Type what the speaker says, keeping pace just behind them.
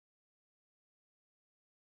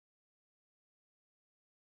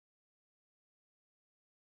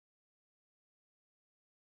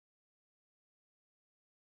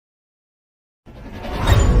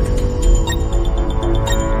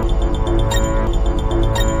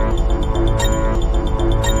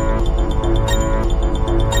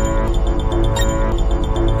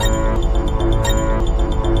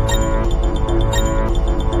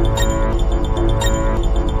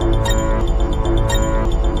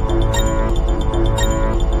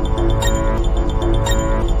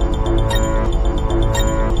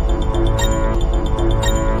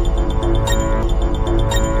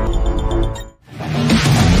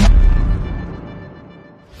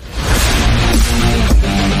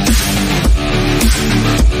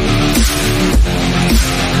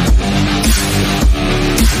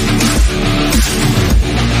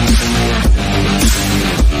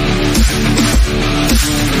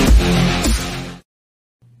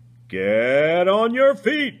Get on your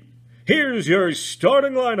feet. Here's your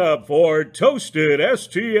starting lineup for Toasted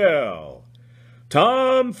STL.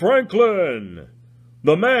 Tom Franklin,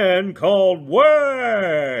 the man called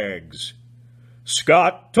Wags,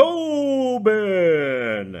 Scott Tobin,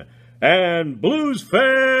 and Blues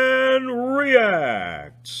Fan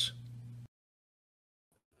Reacts.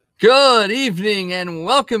 Good evening and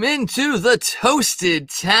welcome into the Toasted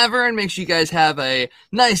Tavern. Make sure you guys have a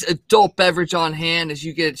nice adult beverage on hand as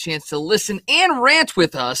you get a chance to listen and rant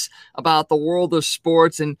with us about the world of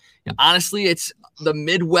sports. And honestly, it's the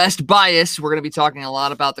Midwest bias. We're going to be talking a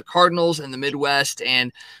lot about the Cardinals and the Midwest,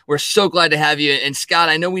 and we're so glad to have you. And Scott,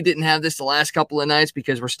 I know we didn't have this the last couple of nights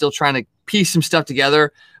because we're still trying to piece some stuff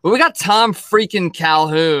together, but we got Tom freaking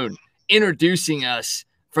Calhoun introducing us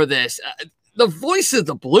for this. The voice of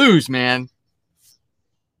the Blues, man.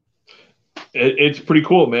 It's pretty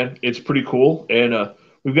cool, man. It's pretty cool. And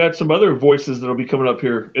we've got some other voices that'll be coming up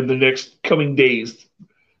here in the next coming days,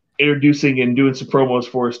 introducing and doing some promos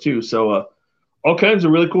for us, too. So all kinds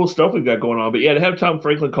of really cool stuff we've got going on. But, yeah, to have Tom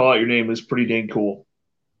Franklin call out your name is pretty dang cool.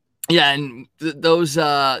 Yeah, and those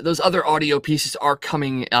other audio pieces are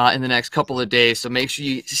coming in the next couple of days. So make sure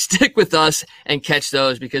you stick with us and catch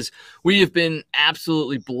those because we have been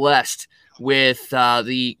absolutely blessed with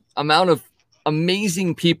the amount of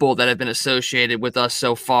amazing people that have been associated with us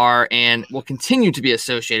so far and will continue to be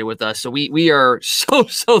associated with us. So we are so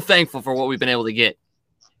thankful for what we've been able to get.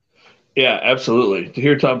 Yeah, absolutely. To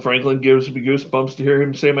hear Tom Franklin gives me goosebumps to hear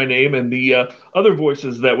him say my name, and the other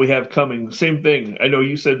voices that we have coming, same thing. I know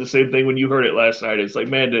you said the same thing when you heard it last night. It's like,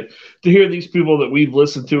 man, to hear these people that we've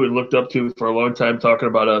listened to and looked up to for a long time talking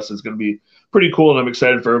about us is going to be pretty cool, and I'm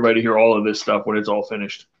excited for everybody to hear all of this stuff when it's all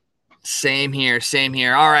finished. Same here.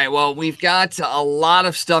 All right, well, we've got a lot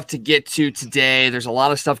of stuff to get to today. There's a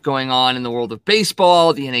lot of stuff going on in the world of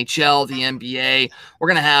baseball, the NHL, the NBA. We're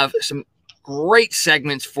going to have some great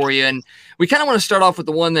segments for you, and we kind of want to start off with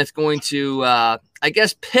the one that's going to, I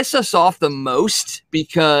guess, piss us off the most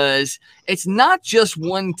because it's not just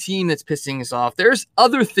one team that's pissing us off. There's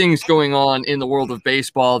other things going on in the world of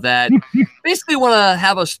baseball that basically want to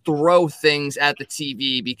have us throw things at the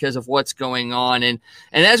TV because of what's going on. And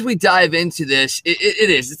as we dive into this,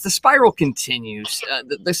 it's the spiral continues.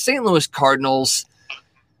 The St. Louis Cardinals,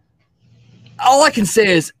 all I can say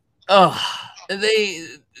is,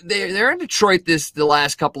 they're in Detroit the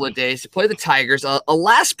last couple of days to play the Tigers, a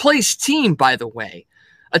last place team, by the way,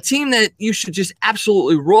 a team that you should just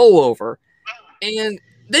absolutely roll over, and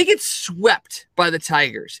they get swept by the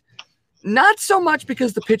Tigers. Not so much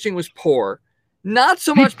because the pitching was poor, not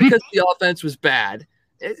so much because the offense was bad.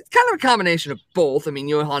 It's kind of a combination of both. I mean,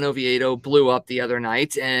 Johan Oviedo blew up the other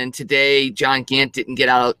night, and today John Gant didn't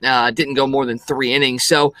go more than 3 innings.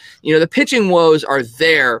 So, the pitching woes are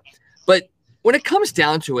there, but when it comes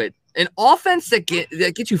down to it, an offense that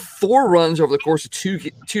gets you 4 runs over the course of two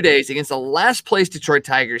days against the last place Detroit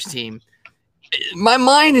Tigers team, my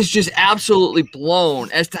mind is just absolutely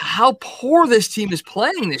blown as to how poor this team is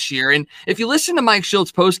playing this year. And if you listen to Mike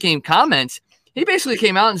Schultz's post-game comments, he basically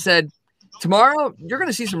came out and said, tomorrow you're going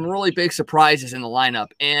to see some really big surprises in the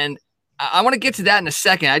lineup. And I want to get to that in a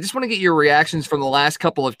second. I just want to get your reactions from the last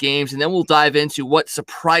couple of games, and then we'll dive into what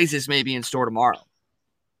surprises may be in store tomorrow.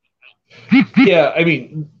 Yeah, I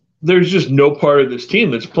mean, there's just no part of this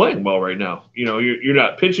team that's playing well right now. You're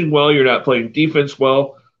not pitching well. You're not playing defense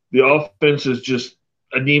well. The offense is just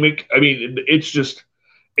anemic. I mean,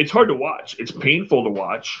 it's hard to watch. It's painful to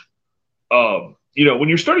watch. When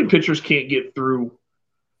your starting pitchers can't get through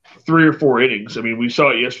 3 or 4 innings. I mean, we saw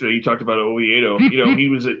it yesterday. You talked about Oviedo. He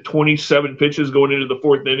was at 27 pitches going into the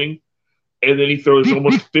 4th inning, and then he throws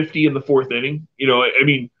almost 50 in the 4th inning. I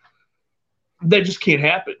mean, that just can't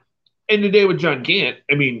happen. And today with John Gant,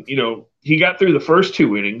 I mean, he got through the first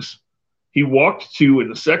 2 innings. He walked 2 in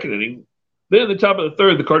the 2nd inning. Then at the top of the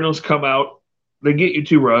 3rd, the Cardinals come out. They get you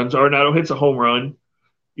 2 runs. Arenado hits a home run.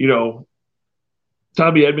 Tommy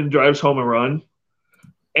Edman drives home a run.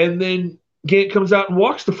 And then Gant comes out and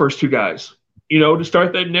walks the first 2 guys, to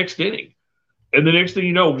start that next inning. And the next thing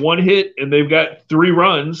you know, 1 hit, and they've got 3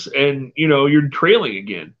 runs, and, you're trailing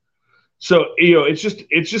again. So, it's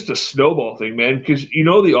just a snowball thing, man, because,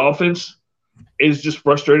 the offense is just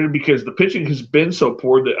frustrated because the pitching has been so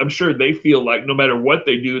poor that I'm sure they feel like no matter what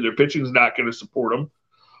they do, their pitching is not going to support them.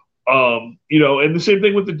 And the same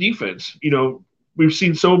thing with the defense. We've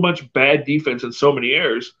seen so much bad defense and so many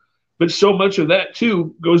errors, but so much of that,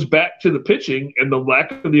 too, goes back to the pitching and the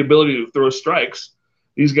lack of the ability to throw strikes.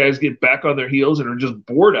 These guys get back on their heels and are just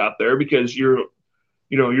bored out there because you're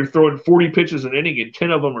throwing 40 pitches an inning and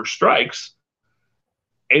 10 of them are strikes.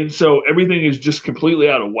 And so everything is just completely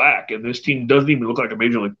out of whack, and this team doesn't even look like a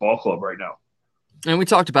major league ball club right now. And we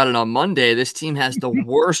talked about it on Monday. This team has the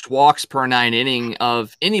worst walks per 9 inning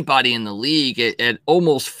of anybody in the league at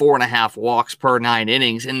almost 4.5 walks per 9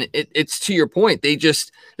 innings. And it's to your point. They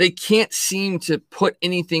can't seem to put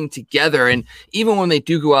anything together. And even when they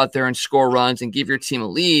do go out there and score runs and give your team a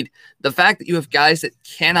lead, the fact that you have guys that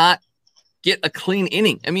cannot get a clean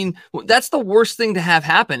inning. I mean, that's the worst thing to have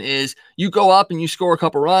happen is you go up and you score a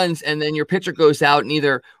couple runs and then your pitcher goes out and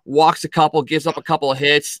either walks a couple, gives up a couple of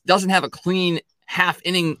hits, doesn't have a clean half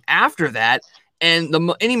inning after that, and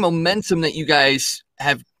any momentum that you guys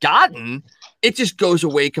have gotten, it just goes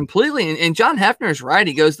away completely. And John Hefner is right.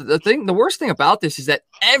 He goes, the worst thing about this is that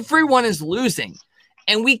everyone is losing,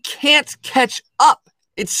 and we can't catch up.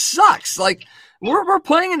 It sucks. Like we're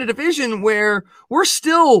playing in a division where we're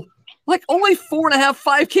still like only 4.5,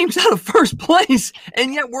 5 games out of first place,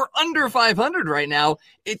 and yet we're under 500 right now.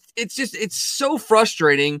 It's so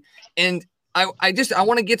frustrating. And I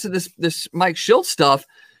want to get to this Mike Schilt stuff.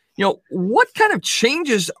 You know, what kind of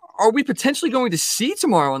changes are we potentially going to see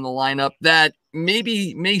tomorrow in the lineup that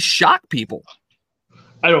may shock people?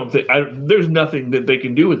 I don't think there's nothing that they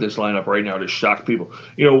can do with this lineup right now to shock people.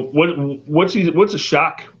 You know, what's a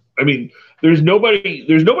shock? I mean, there's nobody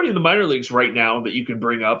in the minor leagues right now that you can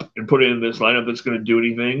bring up and put in this lineup that's going to do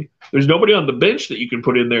anything. There's nobody on the bench that you can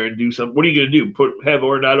put in there and do something. What are you going to do? Have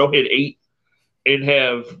Arenado hit 8 and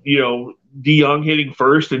have, you know, DeYoung hitting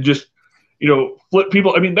first and just, you know, flip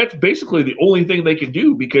people. I mean, that's basically the only thing they can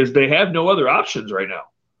do because they have no other options right now.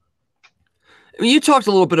 I mean, you talked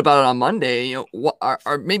a little bit about it on Monday. You know,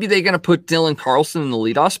 are maybe they going to put Dylan Carlson in the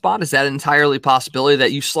leadoff spot? Is that entirely a possibility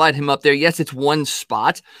that you slide him up there? Yes, it's one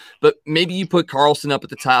spot, but maybe you put Carlson up at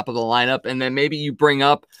the top of the lineup, and then maybe you put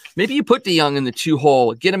DeYoung in the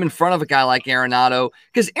 2-hole, get him in front of a guy like Arenado,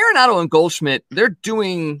 because Arenado and Goldschmidt, they're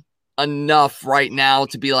doing enough right now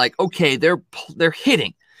to be like, okay, they're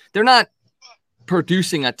hitting. They're not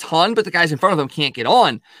producing a ton, but the guys in front of them can't get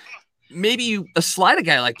on. Maybe you slide a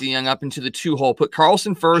guy like DeYoung up into the 2-hole, put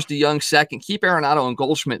Carlson first, DeYoung second, keep Arenado and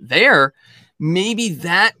Goldschmidt there. Maybe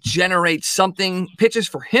that generates something, pitches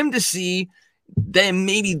for him to see. Then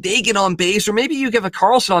maybe they get on base, or maybe you give a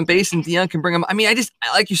Carlson on base and DeYoung can bring him. I mean,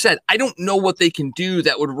 like you said, I don't know what they can do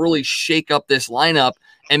that would really shake up this lineup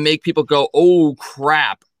and make people go, oh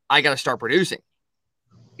crap, I got to start producing.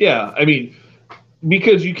 Yeah, I mean,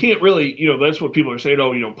 because you can't really, you know, that's what people are saying.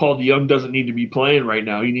 Oh, you know, Paul DeYoung doesn't need to be playing right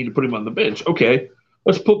now. You need to put him on the bench. Okay,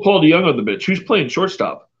 let's put Paul DeYoung on the bench. Who's playing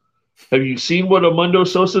shortstop? Have you seen what Armando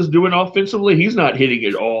Sosa's doing offensively? He's not hitting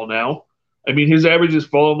it all now. I mean, his average has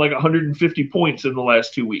fallen like 150 points in the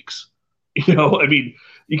last 2 weeks. You know, I mean,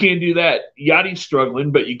 you can't do that. Yachty's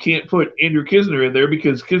struggling, but you can't put Andrew Kisner in there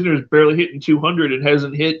because Kisner is barely hitting 200 and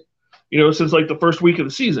hasn't hit, you know, since like the first week of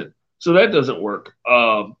the season. So that doesn't work.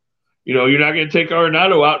 You know, you're not going to take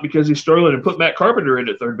Arenado out because he's struggling and put Matt Carpenter in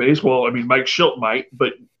at third base. Well, I mean, Mike Schilt might,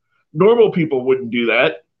 but normal people wouldn't do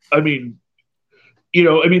that. I mean, you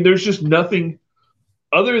know, I mean, there's just nothing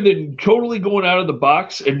other than totally going out of the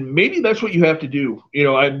box, and maybe that's what you have to do. You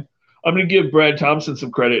know, I'm going to give Brad Thompson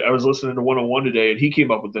some credit. I was listening to 101 today, and he came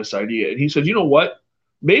up with this idea. And he said, you know what?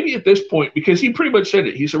 Maybe at this point, because he pretty much said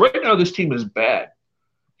it, he said, right now this team is bad.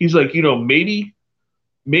 He's like, you know, maybe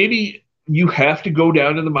you have to go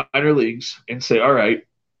down to the minor leagues and say, all right,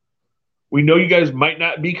 we know you guys might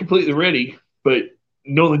not be completely ready, but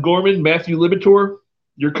Nolan Gorman, Matthew Liberatore,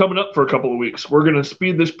 you're coming up for a couple of weeks. We're going to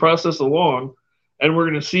speed this process along, and we're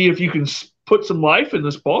going to see if you can put some life in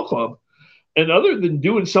this ball club. And other than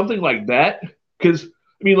doing something like that, because,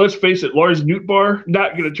 I mean, let's face it, Lars Nootbaar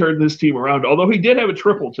not going to turn this team around, although he did have a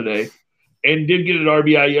triple today and did get an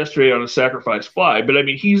RBI yesterday on a sacrifice fly. But, I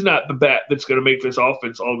mean, he's not the bat that's going to make this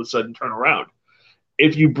offense all of a sudden turn around.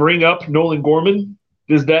 If you bring up Nolan Gorman,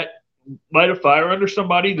 does that light a fire under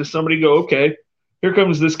somebody? Does somebody go, okay, here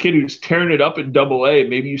comes this kid who's tearing it up in Double-A.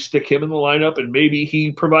 Maybe you stick him in the lineup and maybe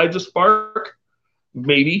he provides a spark?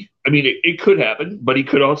 Maybe. I mean, it could happen, but he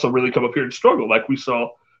could also really come up here and struggle like we saw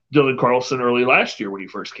Dylan Carlson early last year when he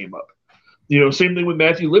first came up. You know, same thing with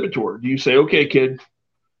Matthew Liberatore. Do you say, okay, kid,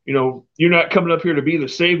 you know, you're not coming up here to be the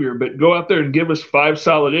savior, but go out there and give us 5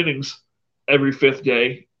 solid innings every 5th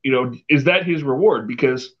day. You know, is that his reward?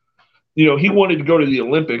 Because, you know, he wanted to go to the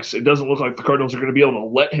Olympics. It doesn't look like the Cardinals are going to be able to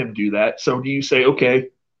let him do that. So do you say, okay,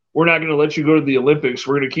 we're not going to let you go to the Olympics.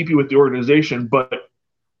 We're going to keep you with the organization, but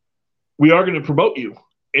we are going to promote you.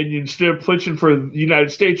 And instead of pitching for the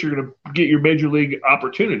United States, you're going to get your major league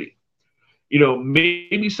opportunity. You know,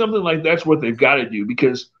 maybe something like that's what they've got to do,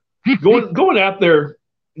 because going out there,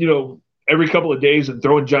 you know, every couple of days and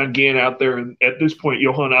throwing John Gann out there, and at this point,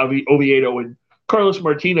 Johan Oviedo and Carlos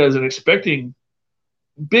Martinez and expecting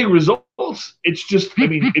big results. It's just, I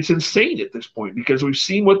mean, it's insane at this point because we've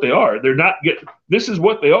seen what they are. They're not getting, this is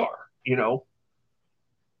what they are, you know?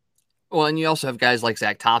 Well, and you also have guys like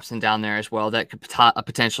Zach Thompson down there as well that could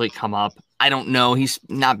potentially come up. I don't know. He's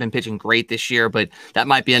not been pitching great this year, but that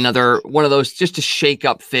might be another one of those just to shake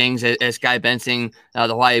up things. As Guy Bensing, the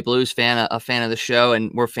Hawaii Blues fan, a fan of the show,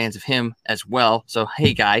 and we're fans of him as well. So,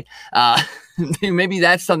 hey, Guy, maybe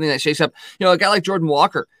that's something that shakes up. You know, a guy like Jordan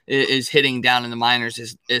Walker is hitting down in the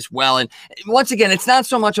minors as well. And once again, it's not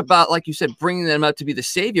so much about, like you said, bringing them up to be the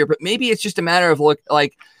savior, but maybe it's just a matter of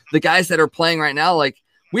like the guys that are playing right now, like,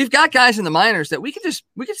 we've got guys in the minors that we could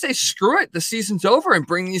say, screw it, the season's over, and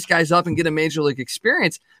bring these guys up and get a major league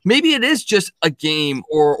experience. Maybe it is just a game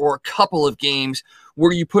or a couple of games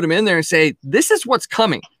where you put them in there and say, this is what's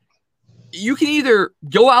coming. You can either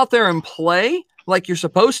go out there and play like you're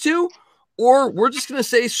supposed to, or we're just going to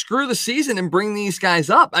say, screw the season and bring these guys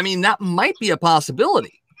up. I mean, that might be a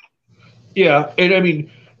possibility. Yeah. And I mean,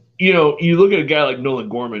 you know, you look at a guy like Nolan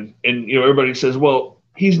Gorman and, you know, everybody says, well,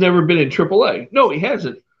 he's never been in AAA. No, he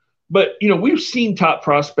hasn't. But, you know, we've seen top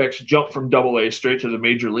prospects jump from AA straight to the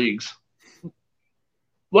major leagues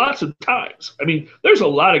lots of times. I mean, there's a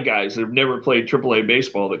lot of guys that have never played AAA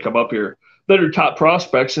baseball that come up here that are top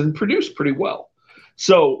prospects and produce pretty well.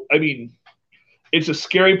 So, I mean, it's a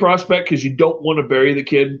scary prospect because you don't want to bury the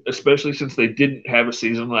kid, especially since they didn't have a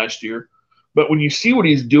season last year. But when you see what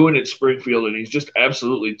he's doing at Springfield and he's just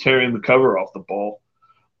absolutely tearing the cover off the ball,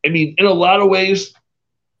 I mean, in a lot of ways,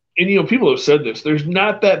 and, you know, people have said this, there's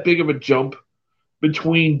not that big of a jump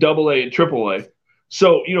between AA and AAA.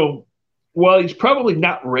 So, you know, while he's probably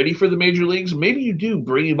not ready for the major leagues, maybe you do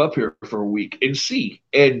bring him up here for a week and see.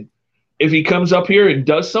 And if he comes up here and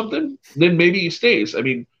does something, then maybe he stays. I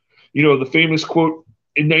mean, you know, the famous quote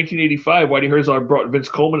in 1985, Whitey Herzog brought Vince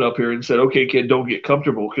Coleman up here and said, okay, kid, don't get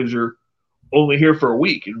comfortable because you're only here for a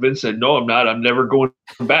week. And Vince said, no, I'm not. I'm never going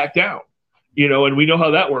back down. You know, and we know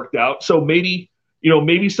how that worked out. So maybe – you know,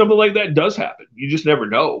 maybe something like that does happen. You just never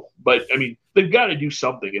know. But, I mean, they've got to do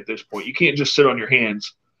something at this point. You can't just sit on your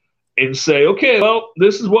hands and say, okay, well,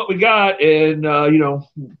 this is what we got, and, you know,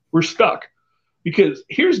 we're stuck. Because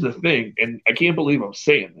here's the thing, and I can't believe I'm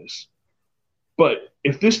saying this, but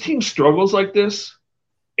if this team struggles like this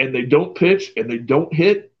and they don't pitch and they don't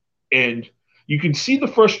hit, and you can see the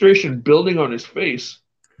frustration building on his face,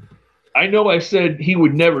 I know I said he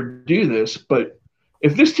would never do this, but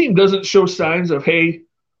if this team doesn't show signs of, hey,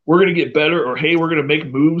 we're going to get better, or hey, we're going to make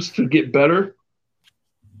moves to get better,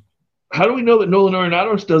 how do we know that Nolan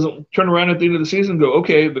Arenado doesn't turn around at the end of the season and go,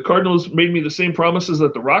 okay, the Cardinals made me the same promises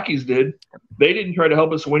that the Rockies did. They didn't try to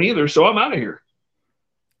help us win either, so I'm out of here.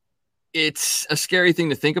 It's a scary thing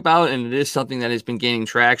to think about, and it is something that has been gaining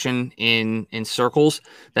traction in circles,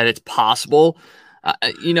 that it's possible.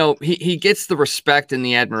 You know, he gets the respect and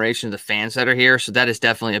the admiration of the fans that are here, so that is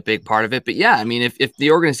definitely a big part of it. But yeah, I mean, if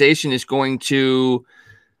the organization is going to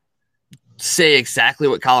say exactly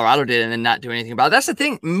what Colorado did and then not do anything about it, that's the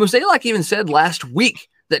thing. Mozeliak even said last week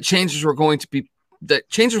that changes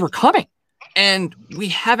were coming, and we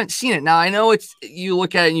haven't seen it. Now, I know you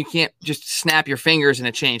look at it and you can't just snap your fingers and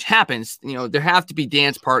a change happens. You know, there have to be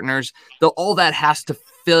dance partners. All that has to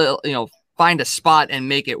find a spot and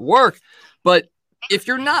make it work. But if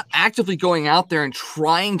you're not actively going out there and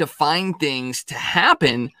trying to find things to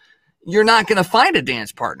happen, you're not going to find a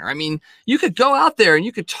dance partner. I mean, you could go out there and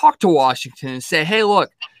you could talk to Washington and say, hey,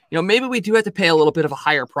 look, you know, maybe we do have to pay a little bit of a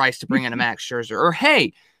higher price to bring in a Max Scherzer, or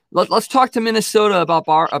hey, let's talk to Minnesota about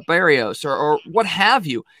Barrios or what have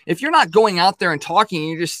you. If you're not going out there and talking,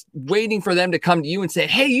 you're just waiting for them to come to you and say,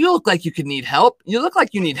 hey, you look like you could need help. You look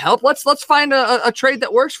like you need help. Let's find a trade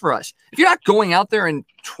that works for us. If you're not going out there and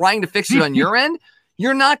trying to fix it on your end,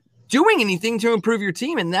 you're not doing anything to improve your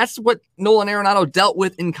team. And that's what Nolan Arenado dealt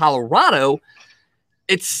with in Colorado.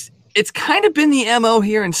 It's kind of been the MO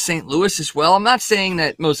here in St. Louis as well. I'm not saying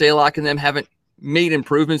that Mozeliak and them haven't made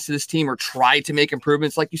improvements to this team or tried to make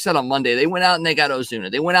improvements. Like you said on Monday, they went out and they got Ozuna.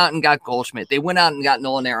 They went out and got Goldschmidt. They went out and got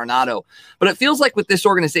Nolan Arenado. But it feels like with this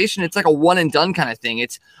organization, it's like a one and done kind of thing.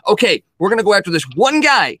 It's, okay, we're going to go after this one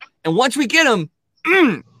guy. And once we get him,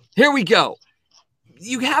 here we go.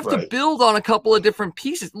 You have to build on a couple of different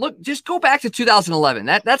pieces. Look, just go back to 2011.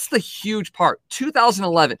 That's the huge part.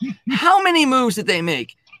 2011. How many moves did they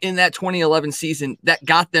make in that 2011 season that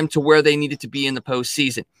got them to where they needed to be in the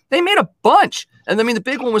postseason? They made a bunch. And I mean, the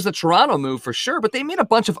big one was the Toronto move for sure, but they made a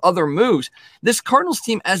bunch of other moves. This Cardinals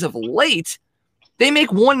team, as of late, they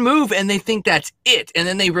make one move and they think that's it. And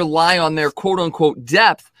then they rely on their quote unquote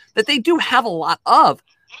depth that they do have a lot of,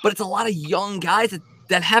 but it's a lot of young guys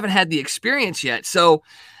that haven't had the experience yet. So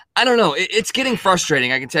I don't know. It's getting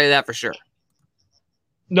frustrating. I can tell you that for sure.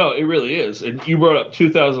 No, it really is. And you brought up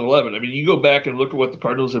 2011. I mean, you go back and look at what the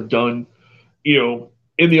Cardinals have done,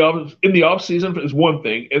 in the off season is one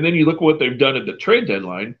thing, and then you look at what they've done at the trade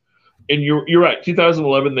deadline, and you're right.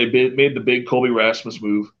 2011, they made the big Colby Rasmus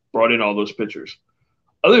move, brought in all those pitchers.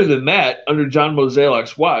 Other than that, under John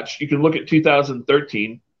Mozeliak's watch, you can look at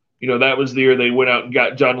 2013. That was the year they went out and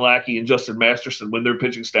got John Lackey and Justin Masterson when their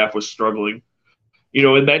pitching staff was struggling.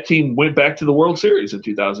 And that team went back to the World Series in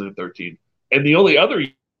 2013. And the only other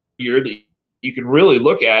year that you can really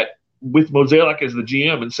look at with Mozeliak as the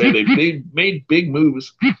GM and say they made big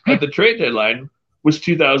moves at the trade deadline was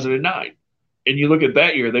 2009. And you look at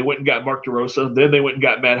that year, they went and got Mark DeRosa, then they went and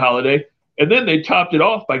got Matt Holliday, and then they topped it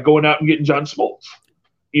off by going out and getting John Smoltz.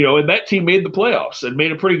 And that team made the playoffs and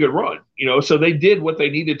made a pretty good run. So they did what they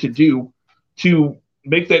needed to do to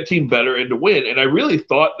make that team better and to win. And I really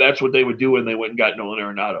thought that's what they would do when they went and got Nolan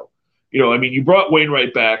Arenado. You brought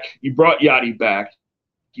Wainwright back, you brought Yachty back,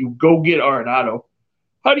 you go get Arenado.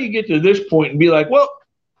 How do you get to this point and be like, well,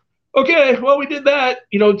 okay, well, we did that.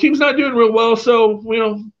 The team's not doing real well, so,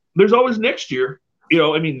 there's always next year. It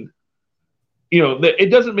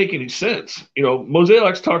doesn't make any sense.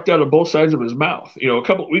 Mozeliak's talked out of both sides of his mouth. A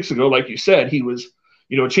couple of weeks ago, like you said, he was,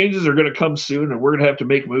 changes are going to come soon and we're going to have to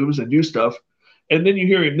make moves and do stuff. And then you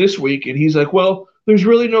hear him this week and he's like, well, there's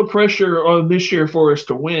really no pressure on this year for us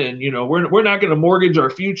to win. We're not going to mortgage our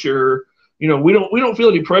future. We don't feel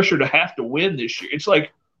any pressure to have to win this year. It's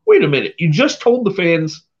like, wait a minute. You just told the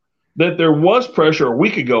fans that there was pressure a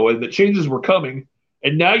week ago and that changes were coming.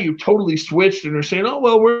 And now you totally switched and are saying, oh,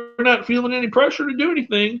 well, we're not feeling any pressure to do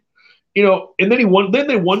anything. And then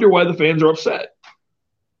they wonder why the fans are upset.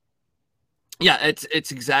 Yeah,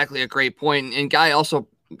 it's exactly a great point. And Guy also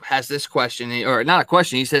has this question, or not a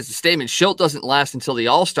question. He says the statement, Schilt doesn't last until the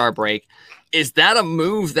All-Star break. Is that a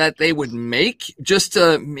move that they would make just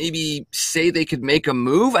to maybe say they could make a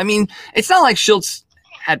move? I mean, it's not like Schiltz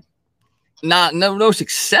had no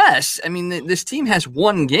success. I mean, this team has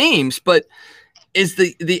won games, but is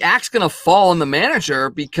the axe going to fall on the manager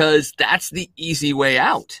because that's the easy way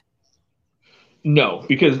out? No,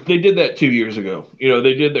 because they did that 2 years ago.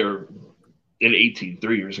 They did their in 18,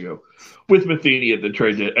 3 years ago, with Matheny at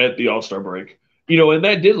the All-Star break. And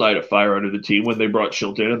that did light a fire under the team when they brought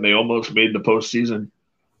Schilt in and they almost made the postseason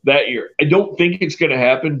that year. I don't think it's going to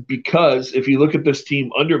happen because if you look at this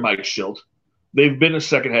team under Mike Schilt, they've been a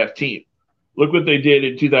second half team. Look what they did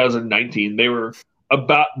in 2019. They were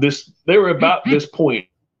about this point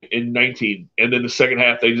in 19, and then the second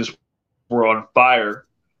half they just were on fire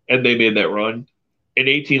and they made that run. In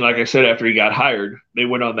 18, like I said, after he got hired, they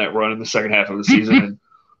went on that run in the second half of the season and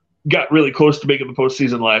got really close to making the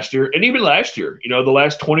postseason last year. And even last year, the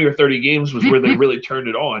last 20 or 30 games was where they really turned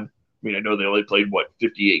it on. I mean, I know they only played,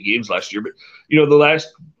 58 games last year, but, the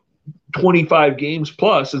last 25 games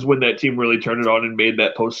plus is when that team really turned it on and made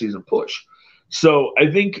that postseason push. So I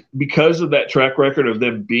think because of that track record of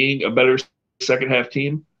them being a better second half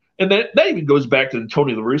team, and that even goes back to the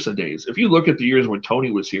Tony La Russa days. If you look at the years when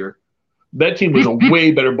Tony was here, that team was a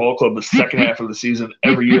way better ball club the second half of the season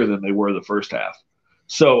every year than they were the first half.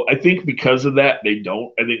 So I think because of that, they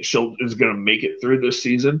don't. I think Schilt is going to make it through this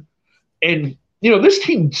season. And, this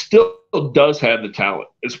team still does have the talent.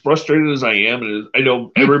 As frustrated as I am, and as I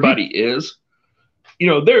know everybody is,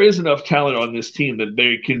 there is enough talent on this team that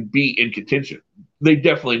they can be in contention. They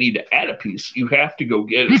definitely need to add a piece. You have to go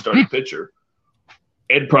get a starting pitcher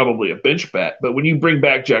and probably a bench bat. But when you bring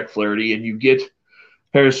back Jack Flaherty and you get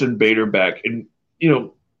Harrison Bader back, and,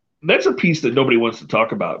 that's a piece that nobody wants to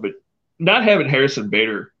talk about. But not having Harrison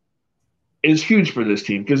Bader is huge for this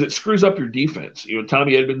team because it screws up your defense.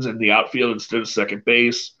 Tommy Edmonds in the outfield instead of second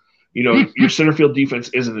base. Your center field defense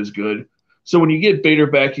isn't as good. So when you get Bader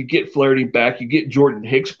back, you get Flaherty back, you get Jordan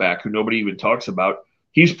Hicks back, who nobody even talks about.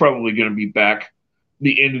 He's probably going to be back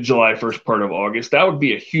the end of July, first part of August. That would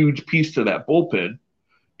be a huge piece to that bullpen.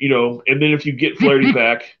 And then if you get Flaherty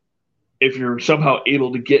back, if you're somehow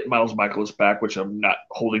able to get Miles Michaelis back, which I'm not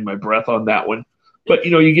holding my breath on that one, but,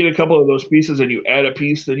 you get a couple of those pieces and you add a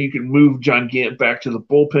piece, then you can move John Gant back to the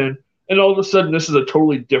bullpen. And all of a sudden, this is a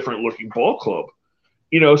totally different looking ball club.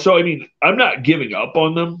 So, I mean, I'm not giving up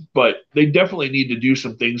on them, but they definitely need to do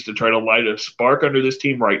some things to try to light a spark under this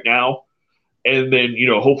team right now. And then,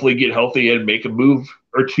 hopefully get healthy and make a move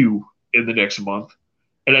or two in the next month.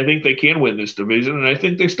 And I think they can win this division. And I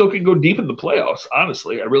think they still can go deep in the playoffs.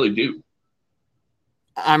 Honestly, I really do.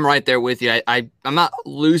 I'm right there with you. I'm not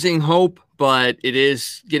losing hope, but it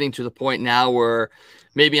is getting to the point now where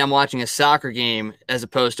maybe I'm watching a soccer game as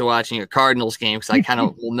opposed to watching a Cardinals game, because I kind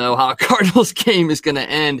of will know how a Cardinals game is going to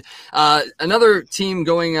end. Another team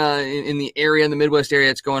going in the area, in the Midwest area,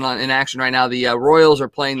 that's going on in action right now. The Royals are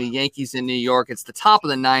playing the Yankees in New York. It's the top of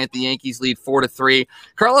the ninth. The Yankees lead 4-3.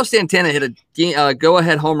 Carlos Santana hit a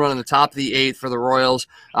go-ahead home run in the top of the eighth for the Royals.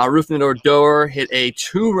 Rougned Odor hit a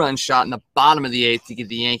 2-run shot in the bottom of the eighth to give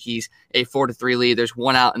the Yankees a 4-3 lead. There's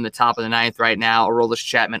one out in the top of the ninth right now. Aroldis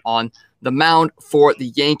Chapman on the mound for the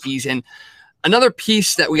Yankees. And another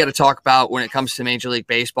piece that we got to talk about when it comes to Major League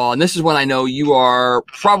Baseball, and this is one I know you are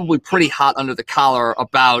probably pretty hot under the collar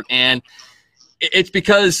about, and it's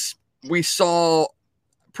because we saw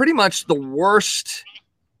pretty much the worst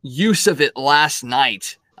use of it last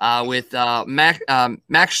night with Max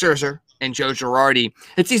Scherzer and Joe Girardi.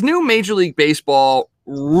 It's these new Major League Baseball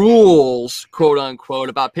rules, quote unquote,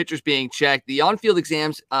 about pitchers being checked. The on-field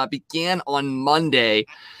exams began on Monday.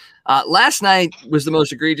 Last night was the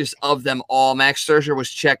most egregious of them all. Max Scherzer was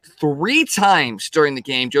checked 3 times during the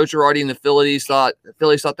game. Joe Girardi and the Phillies thought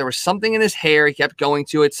there was something in his hair. He kept going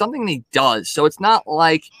to it, something he does. So it's not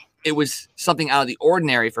like it was something out of the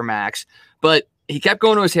ordinary for Max, but he kept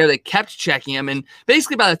going to his hair. They kept checking him. And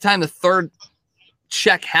basically by the time the third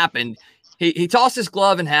check happened, he tossed his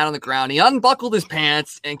glove and hat on the ground. He unbuckled his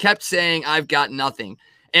pants and kept saying, "I've got nothing."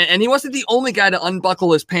 And he wasn't the only guy to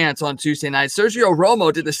unbuckle his pants on Tuesday night. Sergio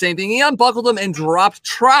Romo did the same thing. He unbuckled them and dropped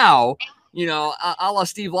trow, a la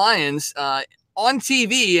Steve Lyons, on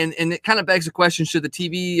TV. And it kind of begs the question, should the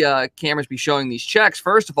TV cameras be showing these checks,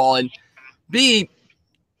 first of all? And B,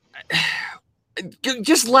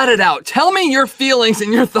 just let it out. Tell me your feelings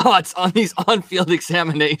and your thoughts on these on-field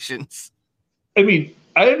examinations. I mean,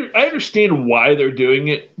 I understand why they're doing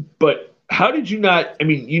it, but how did you not? I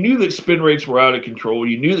mean, you knew that spin rates were out of control.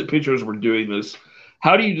 You knew that pitchers were doing this.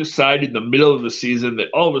 How do you decide in the middle of the season that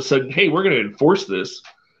all of a sudden, hey, we're going to enforce this?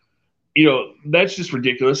 That's just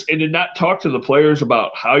ridiculous. And to not talk to the players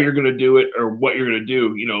about how you're going to do it or what you're going to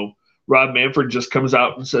do. Rob Manfred just comes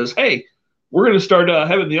out and says, hey, we're going to start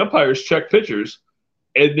having the umpires check pitchers,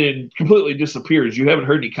 and then completely disappears. You haven't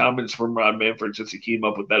heard any comments from Rob Manfred since he came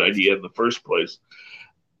up with that idea in the first place.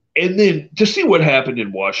 And then to see what happened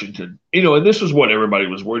in Washington, and this was what everybody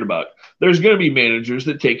was worried about. There's going to be managers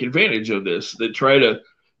that take advantage of this, that try to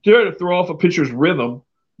throw off a pitcher's rhythm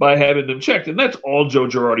by having them checked. And that's all Joe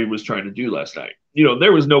Girardi was trying to do last night.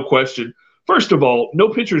 There was no question. First of all, no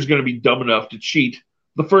pitcher is going to be dumb enough to cheat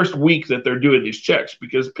the first week that they're doing these checks,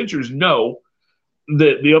 because pitchers know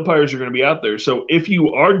that the umpires are going to be out there. So if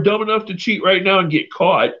you are dumb enough to cheat right now and get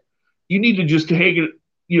caught, you need to just take it.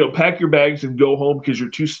 Pack your bags and go home, because you're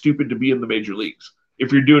too stupid to be in the major leagues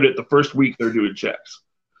if you're doing it the first week they're doing checks.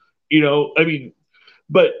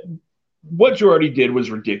 But what Girardi did was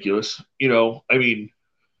ridiculous. They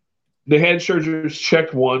had Scherzer's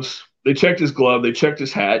checked once. They checked his glove. They checked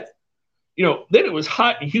his hat. Then it was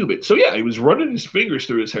hot and humid. So, yeah, he was running his fingers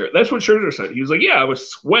through his hair. That's what Scherzer said. He was like, yeah, I was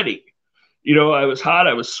sweating. I was hot.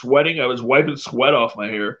 I was sweating. I was wiping sweat off my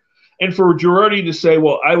hair. And for Girardi to say,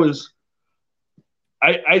 well,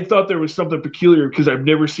 I thought there was something peculiar because I've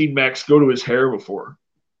never seen Max go to his hair before.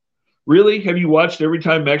 Really? Have you watched every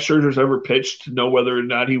time Max Scherzer's ever pitched to know whether or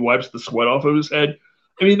not he wipes the sweat off of his head?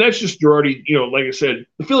 I mean, that's just Girardi. Like I said,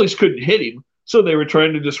 the Phillies couldn't hit him, so they were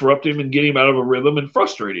trying to disrupt him and get him out of a rhythm and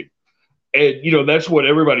frustrate him. And, that's what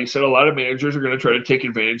everybody said. A lot of managers are going to try to take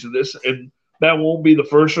advantage of this, and that won't be the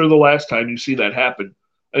first or the last time you see that happen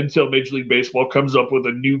until Major League Baseball comes up with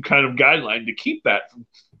a new kind of guideline to keep that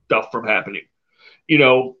stuff from happening.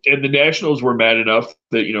 And the Nationals were mad enough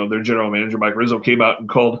that, their general manager, Mike Rizzo, came out and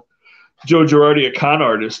called Joe Girardi a con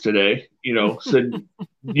artist today, said,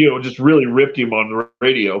 just really ripped him on the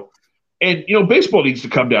radio. And, baseball needs to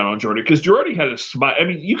come down on Girardi, because Girardi had a smile. I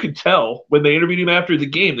mean, you could tell when they interviewed him after the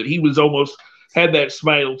game that he was almost had that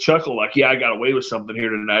smile chuckle like, yeah, I got away with something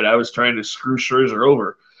here tonight. I was trying to screw Scherzer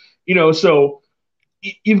over. So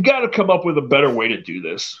you've got to come up with a better way to do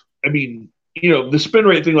this. I mean, the spin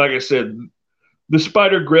rate thing, like I said, the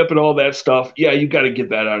spider grip and all that stuff, yeah, you got to get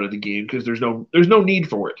that out of the game, because there's no need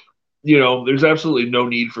for it. There's absolutely no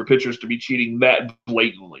need for pitchers to be cheating that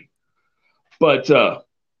blatantly. But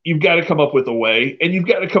you've got to come up with a way, and you've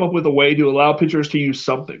got to come up with a way to allow pitchers to use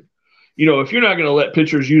something. If you're not going to let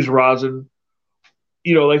pitchers use rosin,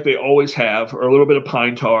 like they always have, or a little bit of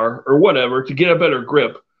pine tar or whatever to get a better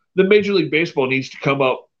grip, then Major League Baseball needs to come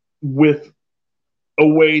up with a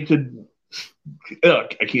way to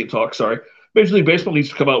I can't talk, sorry. Major League Baseball needs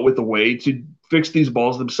to come out with a way to fix these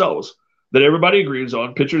balls themselves that everybody agrees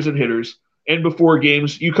on, pitchers and hitters. And before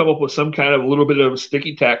games, you come up with some kind of a little bit of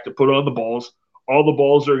sticky tack to put on the balls All the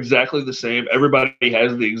balls are exactly the same. Everybody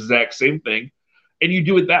has the exact same thing, and you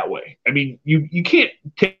do it that way. I mean, you can't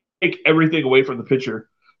take everything away from the pitcher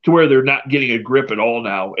to where they're not getting a grip at all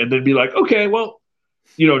now, and then be like, okay, well,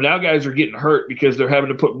 now guys are getting hurt because they're having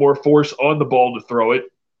to put more force on the ball to throw it.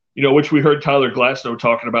 Which we heard Tyler Glasnow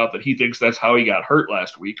talking about, that he thinks that's how he got hurt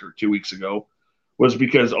last week or 2 weeks ago, was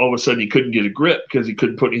because all of a sudden he couldn't get a grip because he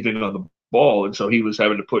couldn't put anything on the ball, and so he was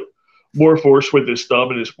having to put more force with his thumb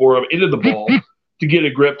and his forearm into the ball to get a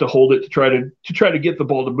grip to hold it, to try to get the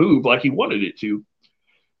ball to move like he wanted it to.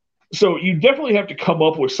 So you definitely have to come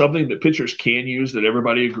up with something that pitchers can use that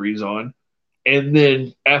everybody agrees on. And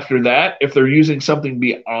then after that, if they're using something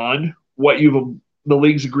beyond what the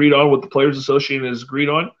league's agreed on, what the Players Association has agreed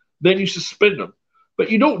on, then you suspend them.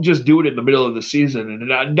 But you don't just do it in the middle of the season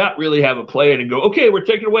and not really have a plan and go, okay, we're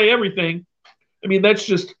taking away everything. I mean, that's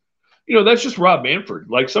just Rob Manfred.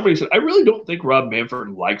 Like somebody said, I really don't think Rob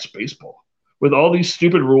Manfred likes baseball. With all these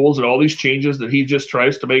stupid rules and all these changes that he just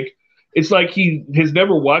tries to make, it's like he has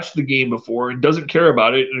never watched the game before and doesn't care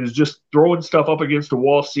about it and is just throwing stuff up against a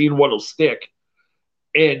wall, seeing what'll stick.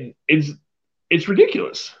 And it's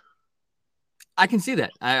ridiculous. I can see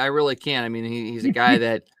that. I really can. I mean, he's a guy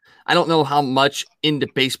that I don't know how much into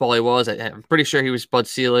baseball he was. I'm pretty sure he was Bud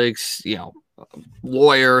Selig's,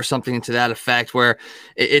 lawyer or something to that effect, where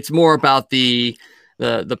it's more about the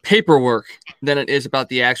paperwork than it is about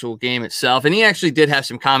the actual game itself. And he actually did have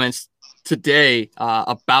some comments today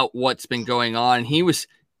about what's been going on. He was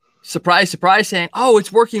surprised, saying, "Oh,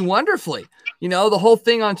 it's working wonderfully." The whole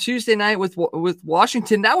thing on Tuesday night with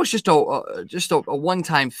Washington, that was just a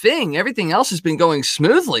one-time thing. Everything else has been going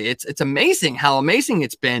smoothly. It's amazing how amazing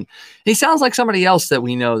it's been. He sounds like somebody else that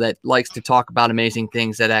we know that likes to talk about amazing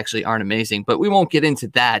things that actually aren't amazing, but we won't get into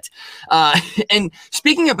that. And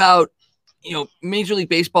speaking about, Major League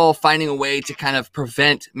Baseball finding a way to kind of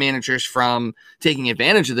prevent managers from taking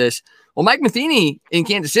advantage of this, well, Mike Matheny in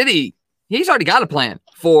Kansas City, he's already got a plan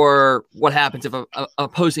for what happens if a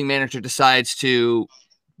opposing manager decides to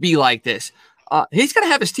be like this. He's going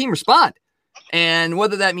to have his team respond. And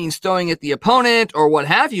whether that means throwing at the opponent or what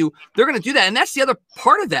have you, they're going to do that. And that's the other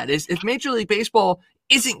part of that is if Major League Baseball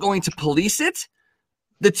isn't going to police it,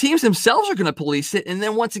 the teams themselves are going to police it. And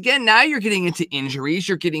then once again, now you're getting into injuries,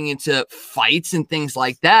 you're getting into fights and things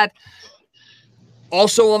like that.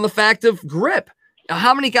 Also on the fact of grip.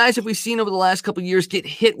 How many guys have we seen over the last couple of years get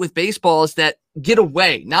hit with baseballs that get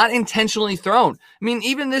away, not intentionally thrown? I mean,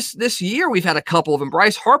 even this year, we've had a couple of them.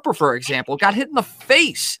 Bryce Harper, for example, got hit in the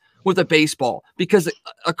face with a baseball because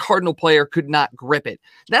a Cardinal player could not grip it.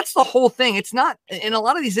 That's the whole thing. It's not, in a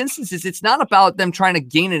lot of these instances, it's not about them trying to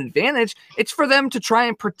gain an advantage. It's for them to try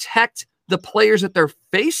and protect the players that they're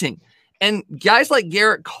facing. And guys like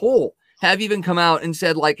Garrett Cole have even come out and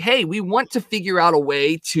said, like, hey, we want to figure out a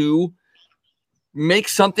way to make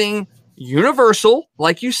something universal,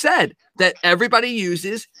 like you said, that everybody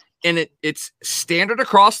uses, and it's standard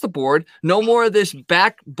across the board. No more of this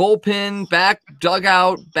back bullpen, back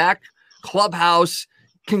dugout, back clubhouse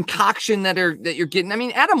concoction that you're getting. I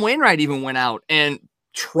mean, Adam Wainwright even went out and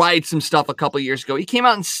tried some stuff a couple of years ago. He came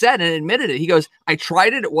out and said and admitted it. He goes, I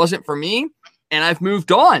tried it. It wasn't for me, and I've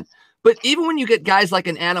moved on. But even when you get guys like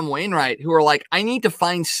an Adam Wainwright who are like, I need to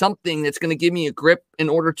find something that's going to give me a grip in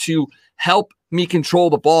order to help me control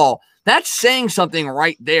the ball, that's saying something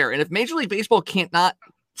right there. And if Major League Baseball can't not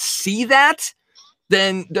see that,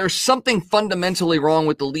 then there's something fundamentally wrong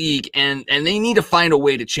with the league, and they need to find a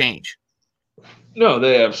way to change. No,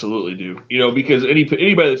 they absolutely do. Because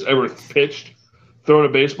anybody that's ever pitched, thrown a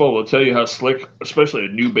baseball will tell you how slick, especially a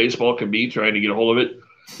new baseball can be trying to get a hold of it.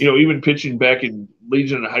 Even pitching back in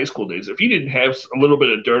Legion and high school days, if you didn't have a little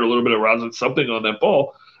bit of dirt, a little bit of rosin, something on that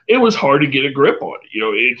ball, it was hard to get a grip on it.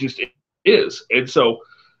 It just is. And so,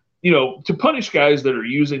 to punish guys that are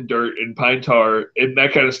using dirt and pine tar and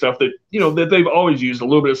that kind of stuff that, that they've always used, a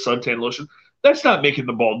little bit of suntan lotion, that's not making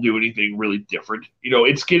the ball do anything really different.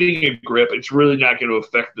 It's getting a grip. It's really not going to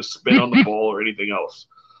affect the spin on the ball or anything else.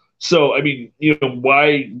 So, I mean,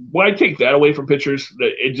 why take that away from pitchers?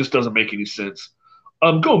 It just doesn't make any sense.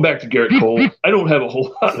 Going back to Garrett Cole, I don't have a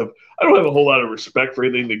whole lot of respect for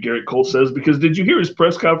anything that Garrett Cole says, because did you hear his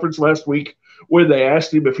press conference last week where they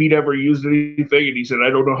asked him if he'd ever used anything, and he said, I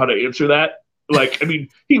don't know how to answer that? Like, I mean,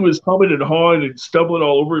 he was humming and hawing and stumbling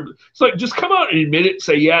all over. It's like, just come out and admit it,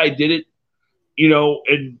 say, yeah, I did it,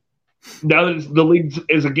 and now that the league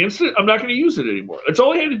is against it, I'm not going to use it anymore. That's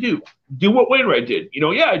all he had to do. Do what Wainwright did.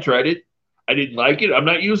 Yeah, I tried it. I didn't like it. I'm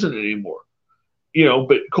not using it anymore.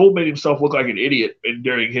 But Cole made himself look like an idiot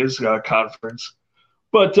during his conference.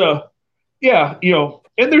 But, yeah,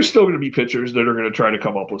 And there's still going to be pitchers that are going to try to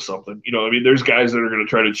come up with something. You know, I mean, there's guys that are going to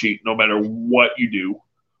try to cheat no matter what you do.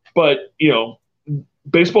 But, you know,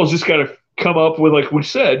 baseball's just got to come up with, like we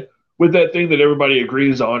said, with that thing that everybody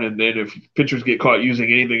agrees on. And then if pitchers get caught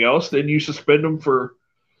using anything else, then you suspend them for,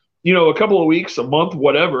 you know, a couple of weeks, a month,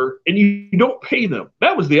 whatever, and you don't pay them.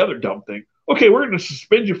 That was the other dumb thing. Okay, we're going to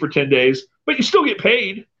suspend you for 10 days, but you still get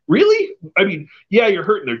paid. Really? I mean, yeah, you're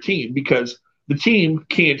hurting their team because the team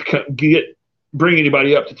can't bring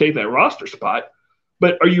anybody up to take that roster spot.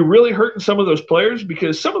 But are you really hurting some of those players?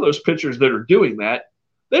 Because some of those pitchers that are doing that,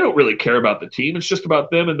 they don't really care about the team. It's just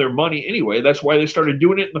about them and their money anyway. That's why they started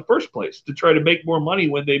doing it in the first place, to try to make more money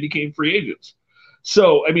when they became free agents.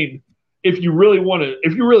 So, I mean, if you really want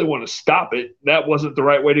to stop it, that wasn't the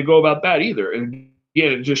right way to go about that either. And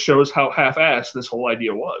again, it just shows how half-assed this whole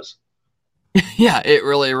idea was. Yeah, it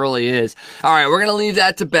really, really is. All right, we're going to leave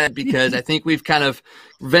that to bed because I think we've kind of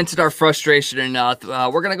vented our frustration enough.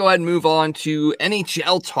 We're going to go ahead and move on to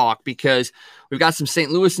NHL talk because we've got some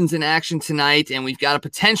St. Louisans in action tonight, and we've got a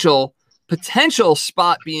potential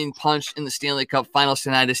spot being punched in the Stanley Cup Finals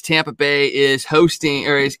tonight as Tampa Bay is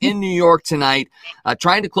in New York tonight,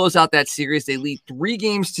 trying to close out that series. They lead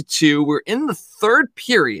 3-2. We're in the third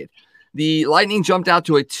period. The Lightning jumped out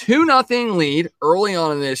to a 2-0 lead early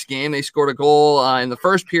on in this game. They scored a goal in the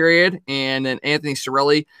first period, and then Anthony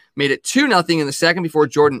Cirelli made it 2-0 in the second before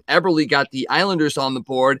Jordan Eberle got the Islanders on the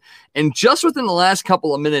board. And just within the last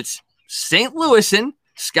couple of minutes, St. Louisan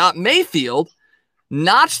Scott Mayfield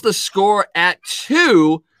notched the score at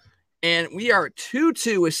 2, and we are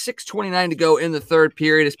 2-2 with 6:29 to go in the third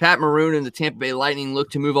period as Pat Maroon and the Tampa Bay Lightning look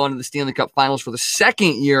to move on to the Stanley Cup Finals for the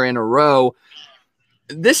second year in a row.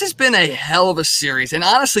 This has been a hell of a series, and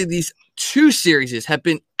honestly, these two series have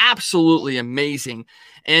been absolutely amazing.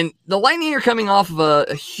 And the Lightning are coming off of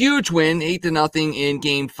a huge win, 8-0 in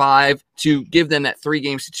Game 5 to give them that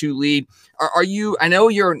 3-2 lead. Are you? I know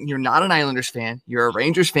you're not an Islanders fan. You're a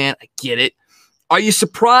Rangers fan. I get it. Are you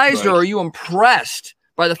surprised or are you impressed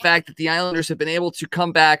by the fact that the Islanders have been able to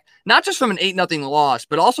come back, not just from an 8-0 loss,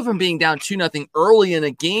 but also from being down 2-0 early in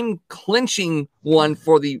a game-clinching one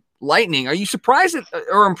for the Lightning? Are you surprised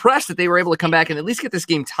or impressed that they were able to come back and at least get this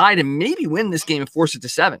game tied and maybe win this game and force it to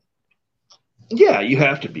 7? Yeah, you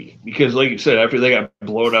have to be, because like you said, after they got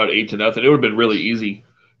blown out 8-0, it would have been really easy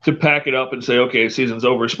to pack it up and say, okay, season's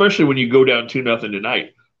over, especially when you go down 2-0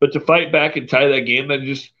 tonight. But to fight back and tie that game,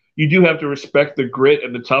 you do have to respect the grit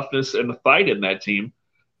and the toughness and the fight in that team.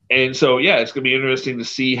 And so, yeah, it's going to be interesting to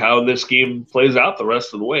see how this game plays out the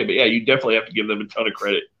rest of the way. But yeah, you definitely have to give them a ton of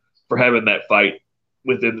credit for having that fight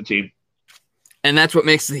within the team. And that's what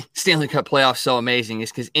makes the Stanley Cup playoffs so amazing, is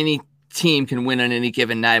because any team can win on any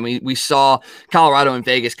given night. We saw Colorado and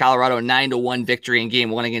Vegas. Colorado a 9-1 victory in Game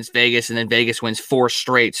 1 against Vegas, and then Vegas wins 4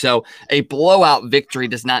 straight. So a blowout victory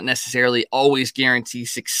does not necessarily always guarantee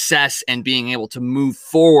success and being able to move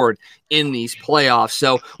forward in these playoffs.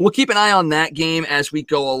 So we'll keep an eye on that game as we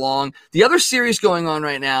go along. The other series going on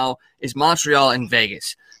right now is Montreal and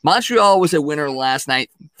Vegas. Montreal was a winner last night,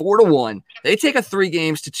 4-1. They take a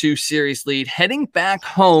 3-2 series lead, heading back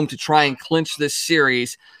home to try and clinch this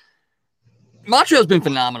series. Montreal's been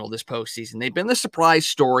phenomenal this postseason. They've been the surprise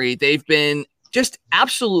story. They've been just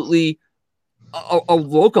absolutely a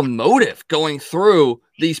locomotive going through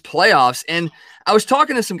these playoffs. And I was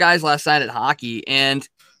talking to some guys last night at hockey, and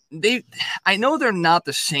I know they're not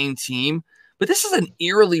the same team, but this is an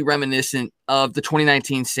eerily reminiscent of the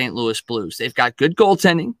 2019 St. Louis Blues. They've got good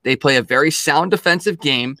goaltending. They play a very sound defensive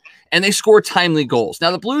game, and they score timely goals.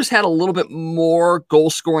 Now, the Blues had a little bit more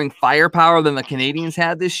goal-scoring firepower than the Canadiens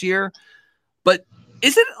had this year, but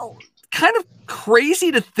is it kind of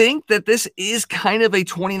crazy to think that this is kind of a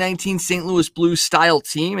 2019 St. Louis Blues style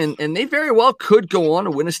team, and they very well could go on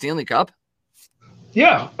to win a Stanley Cup?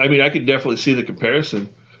 Yeah, I mean, I could definitely see the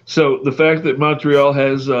comparison. So the fact that Montreal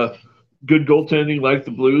has good goaltending like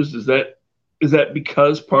the Blues, is that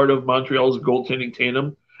because part of Montreal's goaltending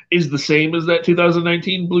tandem is the same as that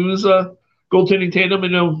 2019 Blues goaltending tandem,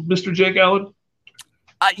 Mr. Jake Allen?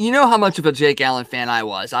 You know how much of a Jake Allen fan I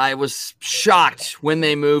was. I was shocked when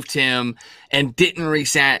they moved him and didn't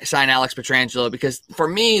re-sign Alex Pietrangelo, because for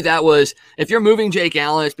me, that was, if you're moving Jake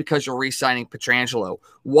Allen, it's because you're re-signing Pietrangelo.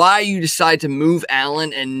 Why you decide to move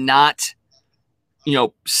Allen and not,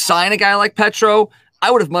 sign a guy like Petro?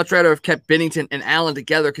 I would have much rather have kept Binnington and Allen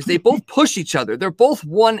together, because they both push each other. They're both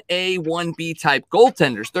 1A, 1B type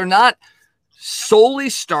goaltenders. They're not solely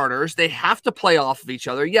starters. They have to play off of each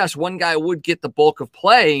other. Yes, one guy would get the bulk of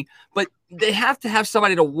play, but they have to have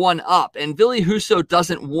somebody to one-up. And Ville Husso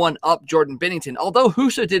doesn't one-up Jordan Binnington. Although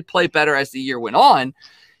Husso did play better as the year went on,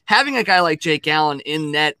 having a guy like Jake Allen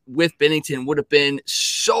in net with Binnington would have been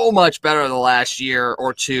so much better the last year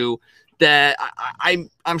or two that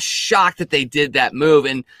I'm shocked that they did that move.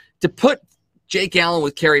 And to put Jake Allen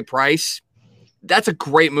with Carey Price, that's a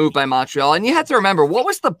great move by Montreal. And you have to remember, what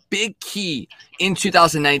was the big key in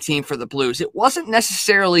 2019 for the Blues? It wasn't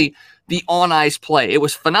necessarily the on-ice play. It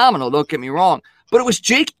was phenomenal, don't get me wrong. But it was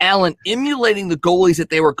Jake Allen emulating the goalies that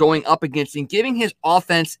they were going up against and giving his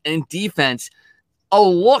offense and defense a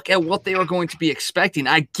look at what they were going to be expecting.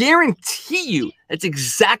 I guarantee you that's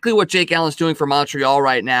exactly what Jake Allen's doing for Montreal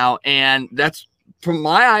right now. And that's, from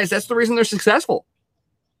my eyes, that's the reason they're successful.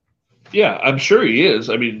 Yeah, I'm sure he is.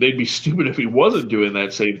 I mean, they'd be stupid if he wasn't doing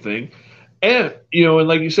that same thing. And, and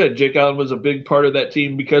like you said, Jake Allen was a big part of that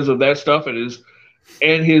team because of that stuff and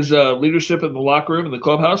his leadership in the locker room and the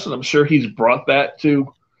clubhouse. And I'm sure he's brought that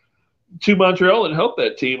to Montreal and helped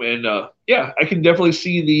that team. And, I can definitely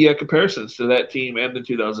see the comparisons to that team and the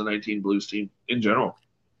 2019 Blues team in general.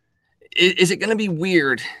 Is it going to be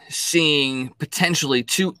weird seeing potentially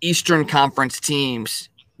two Eastern Conference teams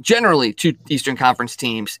 – generally two Eastern Conference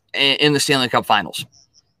teams in the Stanley Cup Finals?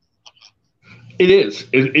 It is.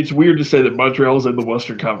 It's weird to say that Montreal's in the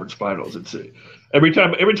Western Conference Finals. It's every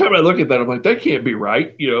time I look at that, I'm like, that can't be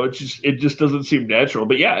right. It just doesn't seem natural.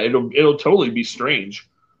 But yeah, it'll totally be strange.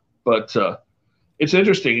 But it's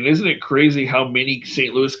interesting, and isn't it crazy how many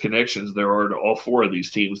St. Louis connections there are to all four of these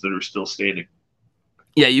teams that are still standing?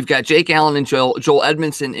 Yeah, you've got Jake Allen and Joel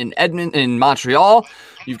Edmondson in Montreal.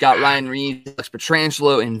 You've got Ryan Reed, Alex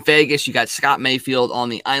Pietrangelo in Vegas. You got Scott Mayfield on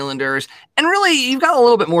the Islanders. And really, you've got a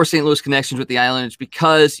little bit more St. Louis connections with the Islanders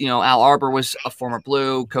because, Al Arbor was a former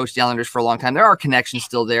Blue, coached the Islanders for a long time. There are connections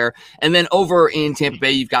still there. And then over in Tampa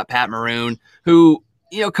Bay, you've got Pat Maroon, who,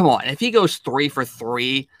 come on, if he goes 3 for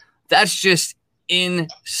 3, that's just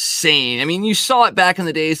insane. I mean, you saw it back in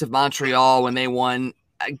the days of Montreal when they won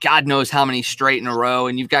God knows how many straight in a row,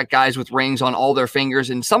 and you've got guys with rings on all their fingers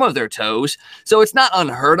and some of their toes. So it's not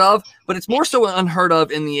unheard of, but it's more so unheard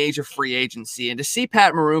of in the age of free agency. And to see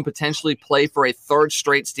Pat Maroon potentially play for a third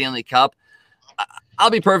straight Stanley Cup, I'll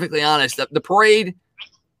be perfectly honest, the parade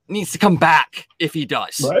needs to come back if he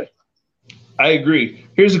does. Right. I agree.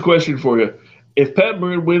 Here's a question for you. If Pat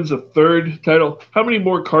Maroon wins a third title, how many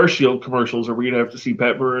more Car Shield commercials are we going to have to see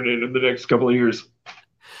Pat Maroon in the next couple of years?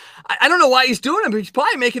 I don't know why he's doing it, but he's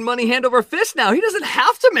probably making money hand over fist now. He doesn't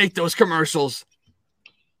have to make those commercials.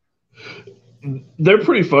 They're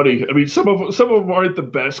pretty funny. I mean, some of them aren't the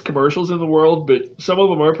best commercials in the world, but some of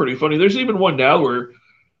them are pretty funny. There's even one now where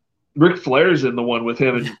Ric Flair's in the one with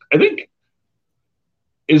him, and I think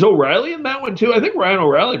is O'Reilly in that one too? I think Ryan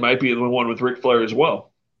O'Reilly might be in the one with Ric Flair as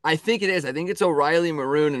well. I think it is. I think it's O'Reilly,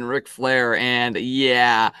 Maroon, and Ric Flair. And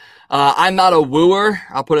yeah, I'm not a wooer.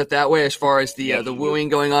 I'll put it that way. As far as the wooing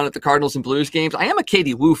going on at the Cardinals and Blues games, I am a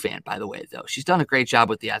Katie Woo fan, by the way. Though she's done a great job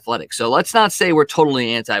with the Athletics, so let's not say we're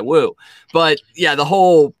totally anti-woo. But yeah, the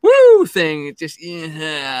whole woo thing, just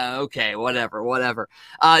okay, whatever.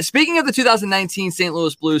 Speaking of the 2019 St.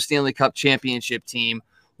 Louis Blues Stanley Cup Championship team,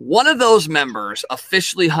 one of those members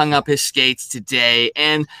officially hung up his skates today,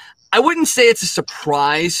 and I wouldn't say it's a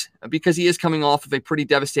surprise because he is coming off of a pretty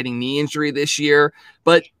devastating knee injury this year,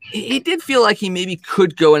 but he did feel like he maybe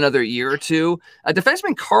could go another year or two.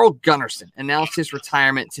 Defenseman Carl Gunnarsson announced his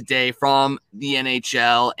retirement today from the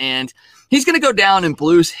NHL, and he's going to go down in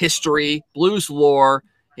Blues history, Blues lore.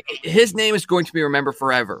 His name is going to be remembered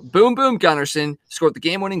forever. Boom Boom Gunnarsson scored the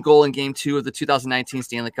game-winning goal in Game 2 of the 2019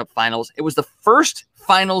 Stanley Cup Finals. It was the first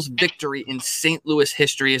Finals victory in St. Louis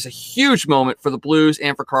history. It's a huge moment for the Blues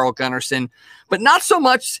and for Carl Gunnarsson, but not so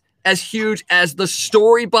much as huge as the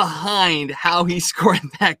story behind how he scored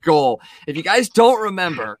that goal. If you guys don't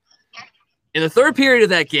remember, in the third period of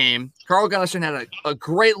that game, Carl Gunnarsson had a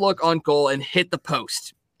great look on goal and hit the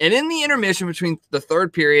post. And in the intermission between the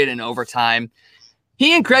third period and overtime,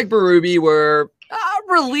 he and Craig Berube were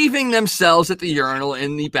relieving themselves at the urinal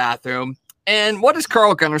in the bathroom. And what does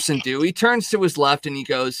Carl Gunnarsson do? He turns to his left and he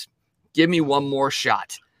goes, "Give me one more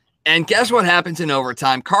shot." And guess what happens in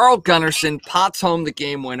overtime? Carl Gunnarsson pots home the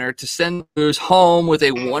game winner to send the Blues home with a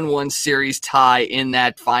 1-1 series tie in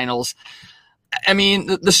that finals. I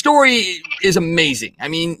mean, the story is amazing. I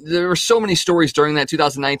mean, there were so many stories during that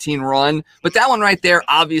 2019 run, but that one right there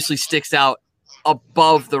obviously sticks out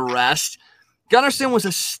above the rest. Gunnarsson was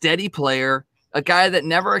a steady player, a guy that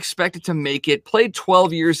never expected to make it, played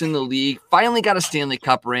 12 years in the league, finally got a Stanley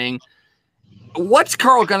Cup ring. What's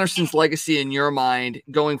Carl Gunnarsson's legacy in your mind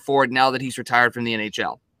going forward now that he's retired from the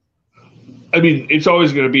NHL? I mean, it's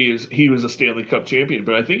always going to be he was a Stanley Cup champion,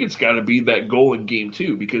 but I think it's got to be that goal in Game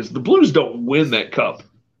 2 because the Blues don't win that cup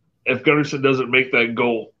if Gunnarsson doesn't make that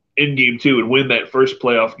goal in Game 2 and win that first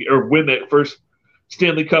playoff or win that first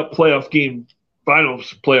Stanley Cup playoff game,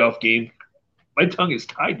 finals playoff game. My tongue is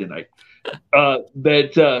tied tonight.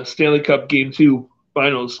 That Stanley Cup Game 2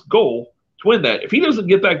 finals goal to win that. If he doesn't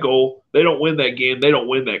get that goal, they don't win that game. They don't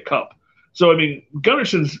win that cup. So, I mean,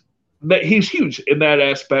 Gunnarsson's he's huge in that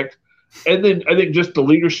aspect. And then I think just the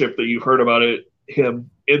leadership that you've heard about him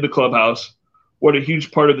in the clubhouse, what a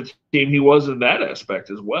huge part of the team he was in that aspect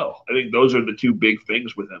as well. I think those are the two big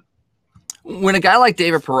things with him. When a guy like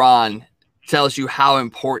David Perron tells you how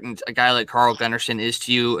important a guy like Carl Gunnarsson is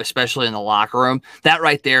to you, especially in the locker room, that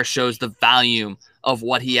right there shows the volume of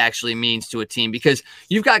what he actually means to a team, because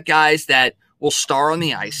you've got guys that will star on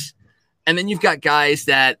the ice, and then you've got guys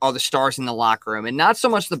that are the stars in the locker room, and not so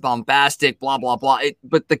much the bombastic blah, blah, blah,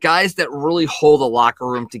 but the guys that really hold the locker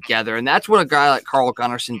room together. And that's what a guy like Carl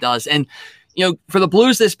Gunnarsson does. And you know, for the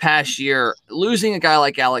Blues this past year, losing a guy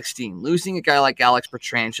like Alex Steen, losing a guy like Alex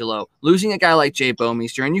Pietrangelo, losing a guy like Jay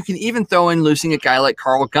Bouwmeester, and you can even throw in losing a guy like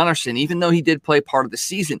Carl Gunnarsson, even though he did play part of the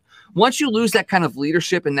season. Once you lose that kind of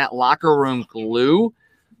leadership and that locker room glue,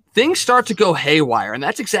 things start to go haywire. And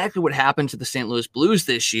that's exactly what happened to the St. Louis Blues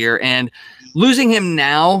this year. And losing him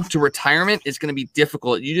now to retirement is going to be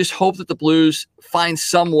difficult. You just hope that the Blues find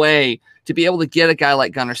some way to be able to get a guy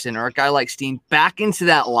like Gunnarsson or a guy like Steen back into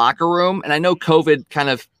that locker room. And I know COVID kind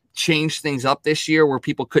of changed things up this year where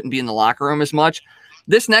people couldn't be in the locker room as much.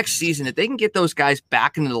 This next season, if they can get those guys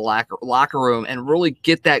back into the locker room and really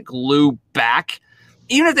get that glue back,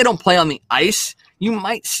 even if they don't play on the ice, you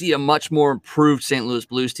might see a much more improved St. Louis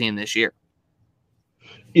Blues team this year.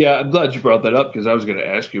 Yeah, I'm glad you brought that up because I was going to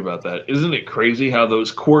ask you about that. Isn't it crazy how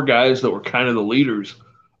those core guys that were kind of the leaders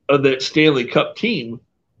of that Stanley Cup team,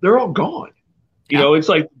 they're all gone. You know, it's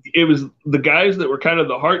like it was the guys that were kind of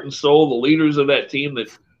the heart and soul, the leaders of that team that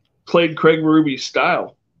played Craig Berube's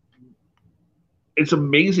style. It's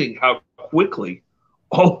amazing how quickly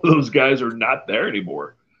all of those guys are not there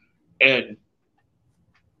anymore. And,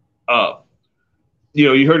 you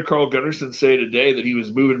know, you heard Carl Gunnarsson say today that he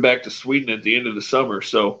was moving back to Sweden at the end of the summer.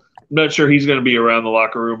 So I'm not sure he's going to be around the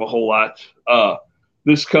locker room a whole lot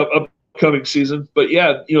this upcoming season. But,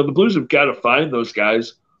 yeah, you know, the Blues have got to find those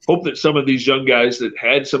guys. Hope that some of these young guys that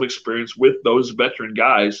had some experience with those veteran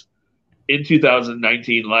guys in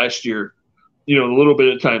 2019 last year, you know, a little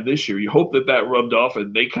bit of time this year, you hope that that rubbed off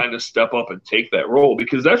and they kind of step up and take that role,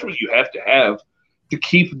 because that's what you have to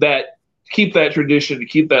keep that tradition, to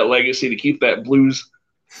keep that legacy, to keep that Blues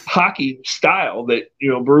hockey style that, you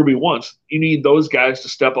know, Berube wants. You need those guys to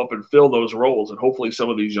step up and fill those roles. And hopefully some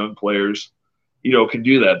of these young players, you know, can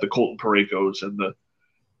do that. The Colton Parekos and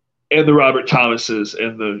the Robert Thomases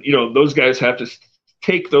and those guys have to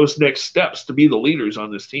take those next steps to be the leaders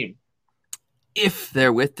on this team. If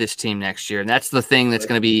they're with this team next year. And that's the thing that's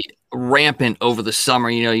going to be rampant over the summer.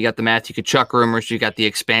 You know, you got the Matthew Tkachuk rumors, you got the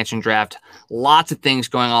expansion draft, lots of things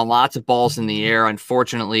going on, lots of balls in the air.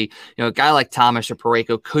 Unfortunately, you know, a guy like Thomas or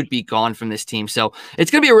Parayko could be gone from this team. So it's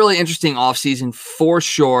going to be a really interesting offseason for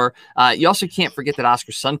sure. You also can't forget that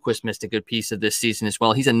Oscar Sundqvist missed a good piece of this season as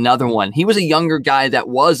well. He's another one. He was a younger guy that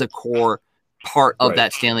was a core part of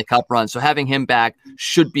that Stanley Cup run. So having him back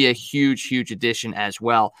should be a huge, huge addition as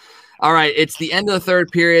well. All right, it's the end of the third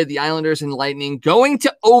period. The Islanders and Lightning going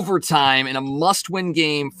to overtime in a must-win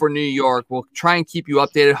game for New York. We'll try and keep you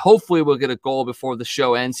updated. Hopefully, we'll get a goal before the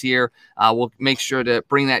show ends here. We'll make sure to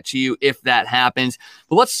bring that to you if that happens.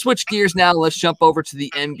 But let's switch gears now. Let's jump over to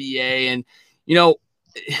the NBA. And, you know,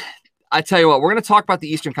 I tell you what, we're going to talk about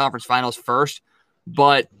the Eastern Conference Finals first.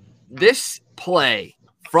 But this play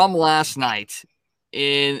from last night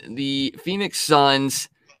in the Phoenix Suns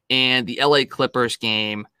and the LA Clippers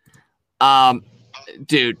game,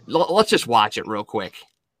 dude, let's just watch it real quick.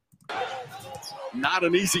 Not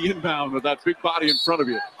an easy inbound with that big body in front of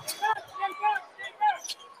you.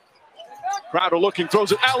 Crowder looking,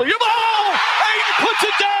 throws it alley. Oh! He puts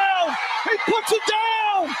it down! He puts it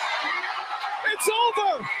down! It's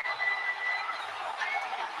over!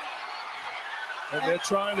 And they're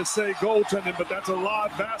trying to say goaltending, but that's a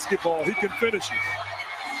live basketball. He can finish it.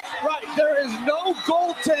 Right, there is no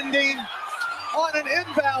goaltending on an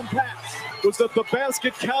inbound pass. Was that the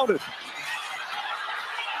basket counted?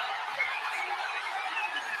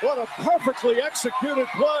 What a perfectly executed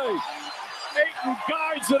play. Ayton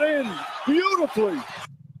guides it in beautifully.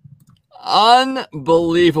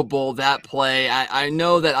 Unbelievable, that play. I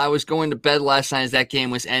know that I was going to bed last night as that game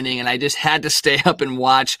was ending, and I just had to stay up and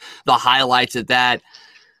watch the highlights of that.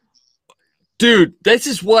 Dude, this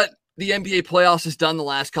is what the NBA playoffs has done the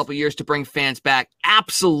last couple of years to bring fans back.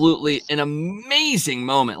 Absolutely an amazing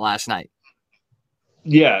moment last night.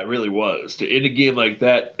 Yeah, it really was. To end a game like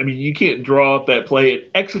that, I mean, you can't draw up that play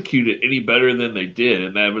and execute it any better than they did.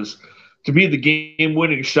 And that was, to be the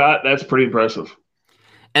game-winning shot, that's pretty impressive.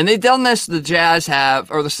 And they've done this,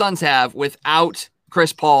 the Suns have, without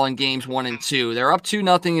Chris Paul in games 1 and 2. They're up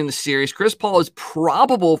 2-0 in the series. Chris Paul is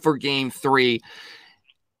probable for game 3.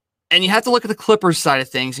 And you have to look at the Clippers side of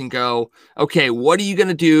things and go, okay, what are you going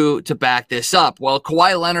to do to back this up? Well,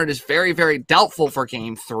 Kawhi Leonard is very, very doubtful for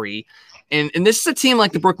game 3. And this is a team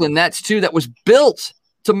like the Brooklyn Nets, too, that was built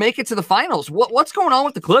to make it to the finals. What's going on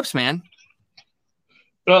with the Clips, man?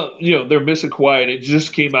 Well, they're missing Kawhi, and it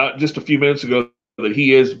just came out just a few minutes ago that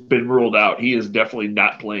he has been ruled out. He is definitely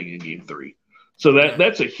not playing in game 3. So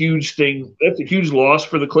that's a huge thing. That's a huge loss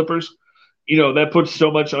for the Clippers. That puts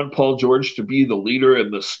so much on Paul George to be the leader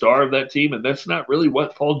and the star of that team, and that's not really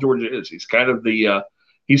what Paul George is. He's kind of the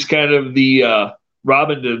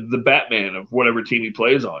Robin to the Batman of whatever team he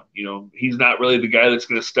plays on. He's not really the guy that's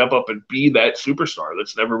going to step up and be that superstar.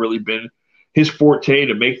 That's never really been his forte,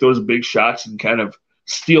 to make those big shots and kind of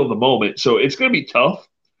steal the moment. So it's going to be tough.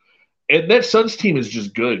 And that Suns team is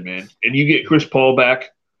just good, man. And you get Chris Paul back.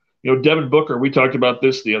 Devin Booker, we talked about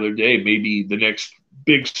this the other day, maybe the next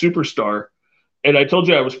big superstar. And I told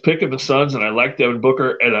you I was picking the Suns, and I like Devin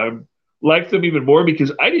Booker, and I like them even more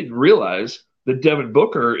because I didn't realize that Devin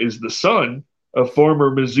Booker is the son of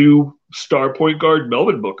former Mizzou star point guard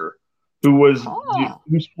Melvin Booker, who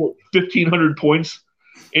scored 1,500 points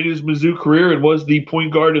in his Mizzou career and was the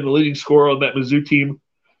point guard and the leading scorer on that Mizzou team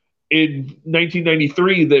in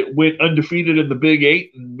 1993 that went undefeated in the Big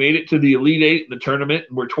Eight and made it to the Elite Eight in the tournament,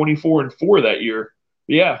 and were 24-4 that year.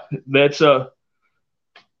 Yeah, that's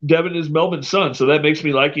Devin is Melvin's son, so that makes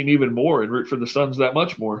me like him even more and root for the Suns that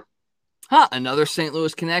much more. Another St.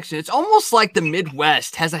 Louis connection. It's almost like the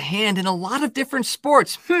Midwest has a hand in a lot of different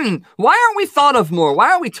sports. Why aren't we thought of more? Why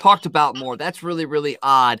aren't we talked about more? That's really, really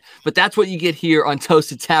odd. But that's what you get here on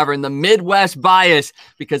Toasted Tavern, the Midwest bias,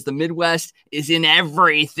 because the Midwest is in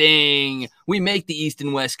everything. We make the East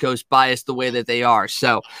and West Coast bias the way that they are.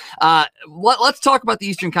 So let's talk about the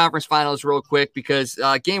Eastern Conference Finals real quick, because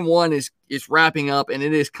game 1 is wrapping up, and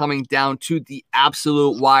it is coming down to the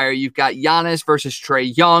absolute wire. You've got Giannis versus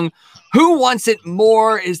Trae Young. Who wants it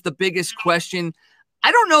more is the biggest question.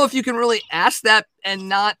 I don't know if you can really ask that and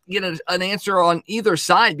not get an answer on either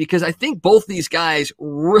side, because I think both these guys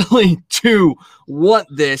really do want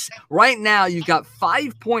this. Right now, you've got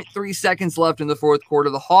 5.3 seconds left in the fourth quarter.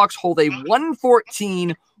 The Hawks hold a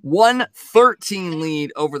 114-113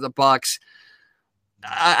 lead over the Bucks.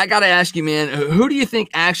 I got to ask you, man, who do you think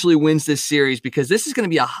actually wins this series? Because this is going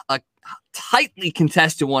to be a tightly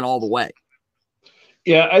contested one all the way.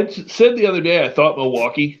 Yeah, I said the other day I thought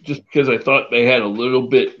Milwaukee, just because I thought they had a little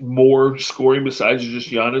bit more scoring besides just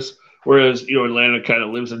Giannis, whereas Atlanta kind of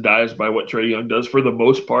lives and dies by what Trae Young does for the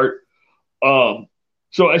most part. So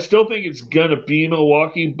I still think it's gonna be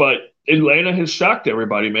Milwaukee, but Atlanta has shocked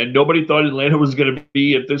everybody, man. Nobody thought Atlanta was gonna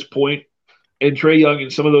be at this point, and Trae Young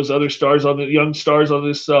and some of those other young stars on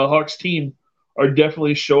this Hawks team are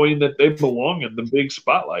definitely showing that they belong in the big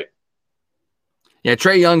spotlight. Yeah,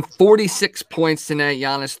 Trae Young, 46 points tonight.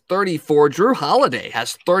 Giannis, 34. Drew Holiday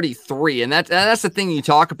has 33. And that's the thing you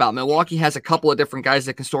talk about. Milwaukee has a couple of different guys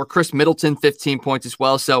that can score. Chris Middleton, 15 points as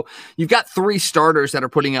well. So you've got 3 starters that are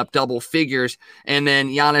putting up double figures. And then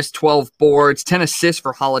Giannis, 12 boards, 10 assists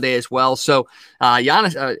for Holiday as well. So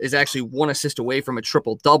Giannis is actually 1 assist away from a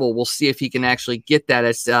triple-double. We'll see if he can actually get that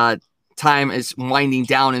as time is winding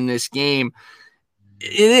down in this game.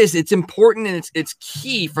 It's important, and it's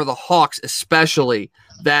key for the Hawks, especially,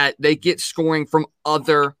 that they get scoring from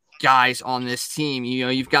other guys on this team.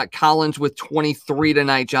 You've got Collins with 23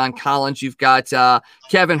 tonight, John Collins. You've got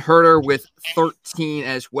Kevin Huerter with 13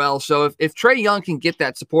 as well. So if Trae Young can get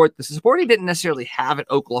that support, the support he didn't necessarily have at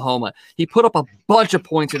Oklahoma. He put up a bunch of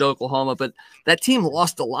points at Oklahoma, but that team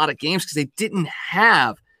lost a lot of games because they didn't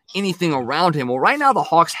have anything around him. Well, right now the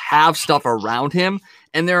Hawks have stuff around him,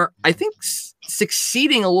 and they're, I think,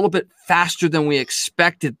 succeeding a little bit faster than we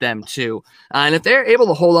expected them to. And if they're able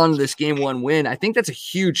to hold on to this game 1 win, I think that's a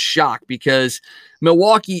huge shock, because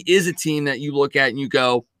Milwaukee is a team that you look at and you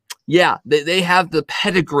go, yeah, they have the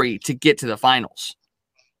pedigree to get to the finals.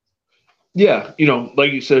 Yeah,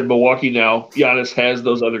 like you said, Milwaukee now, Giannis has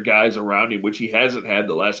those other guys around him, which he hasn't had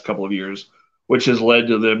the last couple of years, which has led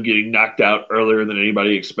to them getting knocked out earlier than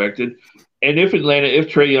anybody expected. And if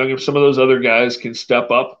Trae Young, if some of those other guys can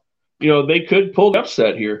step up, they could pull the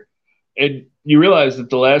upset here. And you realize that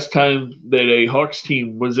the last time that a Hawks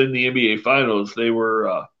team was in the NBA Finals, they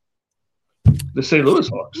were the St. Louis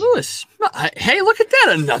Hawks. Louis. Hey, look at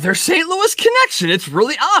that. Another St. Louis connection. It's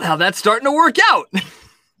really odd how that's starting to work out.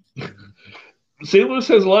 St. Louis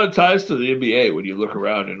has a lot of ties to the NBA when you look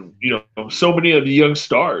around, and so many of the young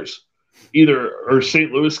stars either are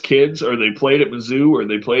St. Louis kids, or they played at Mizzou, or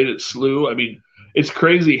they played at SLU. I mean, it's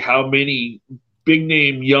crazy how many big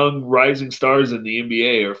name young rising stars in the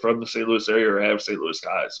NBA are from the St. Louis area or have St. Louis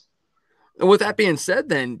ties. And with that being said,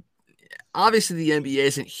 then obviously the NBA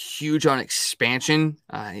isn't huge on expansion.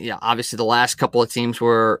 Obviously the last couple of teams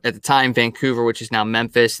were at the time Vancouver, which is now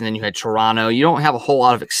Memphis, and then you had Toronto. You don't have a whole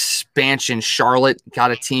lot of expansion. Charlotte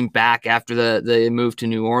got a team back after the move to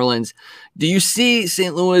New Orleans. Do you see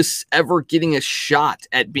St. Louis ever getting a shot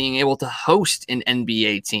at being able to host an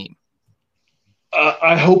NBA team?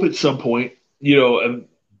 I hope at some point, and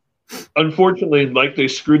unfortunately, like they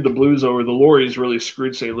screwed the Blues over, the Lorries really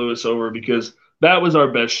screwed St. Louis over, because that was our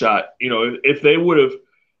best shot. If they would have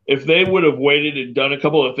waited and done a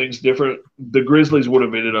couple of things different, the Grizzlies would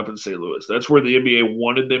have ended up in St. Louis. That's where the NBA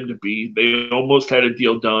wanted them to be. They almost had a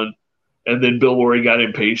deal done, and then Bill Laurie got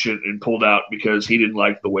impatient and pulled out because he didn't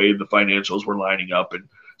like the way the financials were lining up and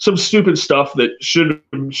some stupid stuff that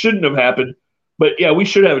shouldn't have happened. But yeah, we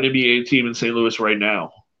should have an NBA team in St. Louis right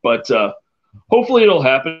now. But hopefully it'll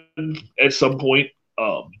happen at some point,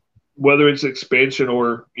 whether it's expansion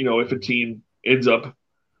or, if a team ends up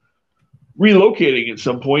relocating at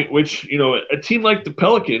some point, which, a team like the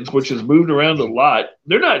Pelicans, which has moved around a lot,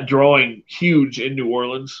 they're not drawing huge in New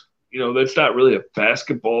Orleans. That's not really a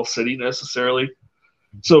basketball city necessarily.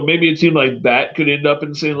 So maybe a team like that could end up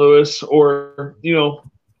in St. Louis, or,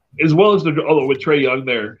 as well as although with Trae Young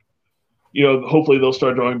there, hopefully they'll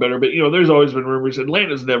start drawing better. But, there's always been rumors.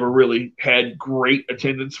 Atlanta's never really had great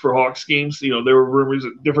attendance for Hawks games. There were rumors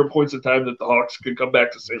at different points in time that the Hawks could come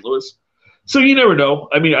back to St. Louis. So you never know.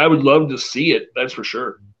 I mean, I would love to see it. That's for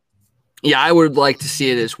sure. Yeah, I would like to see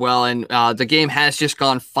it as well. And the game has just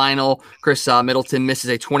gone final. Chris Middleton misses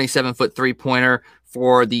a 27-foot three-pointer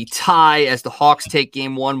for the tie as the Hawks take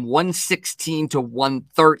game one,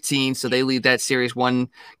 116-113. So they lead that series 1-0.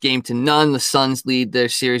 The Suns lead their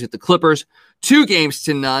series with the Clippers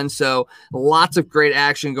 2-0. So lots of great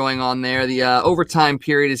action going on there. The overtime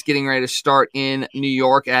period is getting ready to start in New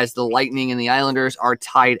York as the Lightning and the Islanders are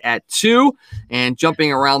tied at 2. And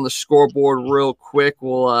jumping around the scoreboard real quick,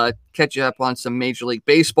 we'll catch you up on some Major League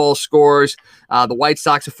Baseball scores. The White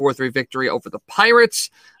Sox a 4-3 victory over the Pirates.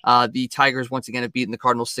 The Tigers once again have beaten the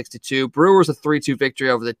Cardinals 6-2. Brewers a 3-2 victory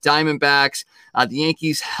over the Diamondbacks. The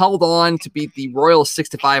Yankees held on to beat the Royals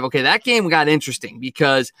 6-5. Okay, that game got interesting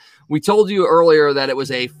because we told you earlier that it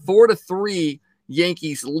was a 4-3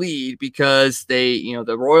 Yankees lead because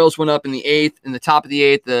the Royals went up in the 8th, in the top of the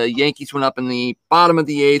 8th. The Yankees went up in the bottom of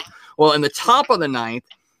the 8th. Well, in the top of the 9th,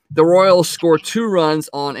 the Royals scored 2 runs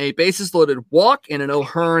on a bases-loaded walk and an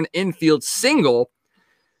O'Hearn infield single.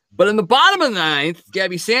 But in the bottom of the 9th,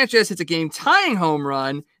 Gabby Sanchez hits a game-tying home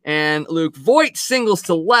run, and Luke Voit singles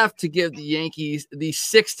to left to give the Yankees the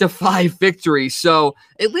 6-5 victory. So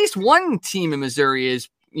at least one team in Missouri is,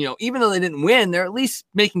 even though they didn't win, they're at least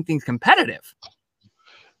making things competitive.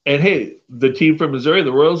 And hey, the team from Missouri,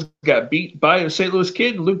 the Royals, got beat by a St. Louis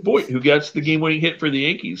kid, Luke Voit, who gets the game-winning hit for the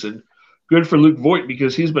Yankees. And good for Luke Voit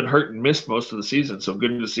because he's been hurt and missed most of the season. So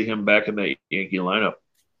good to see him back in the Yankee lineup.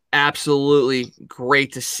 Absolutely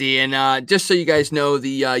great to see. And just so you guys know,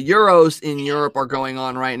 the Euros in Europe are going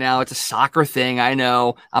on right now. It's a soccer thing. I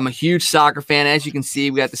know. I'm a huge soccer fan. As you can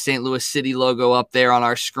see, we got the St. Louis City logo up there on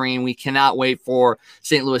our screen. We cannot wait for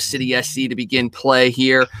St. Louis City SC to begin play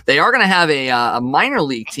here. They are going to have a minor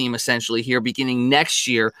league team essentially here beginning next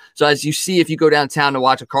year. So as you see, if you go downtown to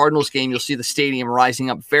watch a Cardinals game, you'll see the stadium rising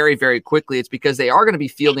up very, very quickly. It's because they are going to be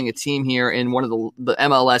fielding a team here in one of the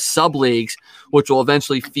MLS sub leagues, which will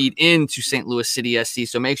eventually feed into St. Louis City SC.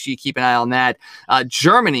 So make sure you keep an eye on that.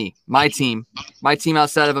 Germany, my team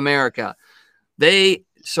outside of America, they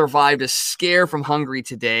survived a scare from Hungary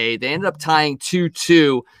today. They ended up tying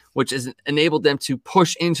 2-2, which has enabled them to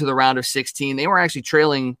push into the round of 16. They were actually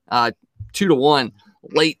trailing 2-1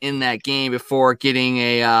 late in that game before getting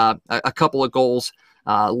a couple of goals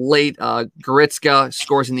late. Goretzka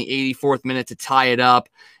scores in the 84th minute to tie it up.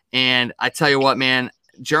 And I tell you what, man,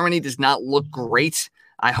 Germany does not look great.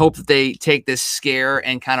 I hope that they take this scare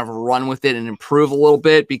and kind of run with it and improve a little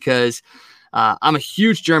bit because I'm a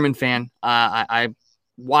huge German fan. I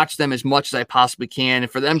watch them as much as I possibly can.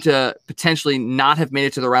 And for them to potentially not have made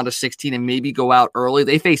it to the round of 16 and maybe go out early,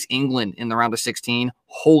 they face England in the round of 16.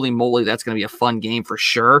 Holy moly, that's going to be a fun game for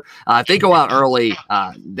sure. If they go out early,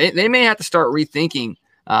 they may have to start rethinking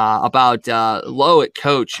about Lowe at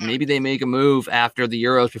coach. Maybe they make a move after the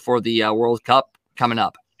Euros before the World Cup coming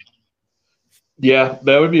up. Yeah,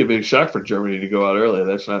 that would be a big shock for Germany to go out early.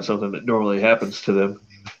 That's not something that normally happens to them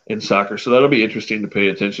in soccer. So that'll be interesting to pay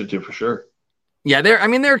attention to for sure. Yeah,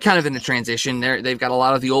 they're kind of in a transition. They've got a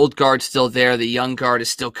lot of the old guard still there. The young guard is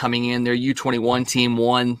still coming in. Their U21 team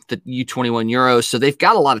won the U21 Euros, so they've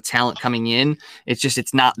got a lot of talent coming in.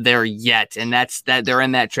 It's not there yet, and that's that they're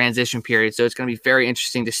in that transition period. So it's going to be very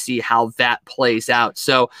interesting to see how that plays out.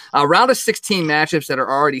 So round of 16 matchups that are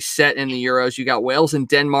already set in the Euros. You got Wales and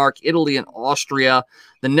Denmark, Italy and Austria,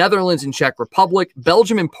 the Netherlands and Czech Republic,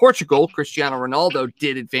 Belgium and Portugal. Cristiano Ronaldo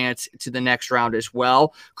did advance to the next round as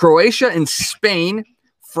well. Croatia and Spain,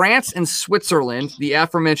 France and Switzerland, the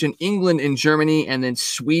aforementioned England and Germany, and then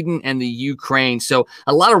Sweden and the Ukraine. So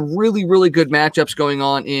a lot of really, really good matchups going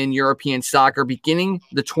on in European soccer. Beginning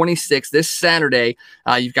the 26th, this Saturday,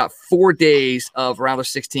 you've got 4 days of round of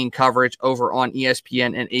 16 coverage over on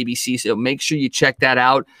ESPN and ABC. So make sure you check that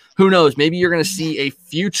out. Who knows? Maybe you're going to see a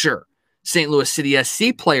future St. Louis City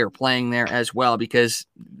SC player playing there as well, because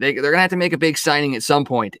they're going to have to make a big signing at some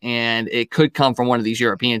point, and it could come from one of these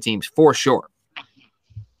European teams for sure.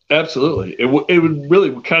 Absolutely. It would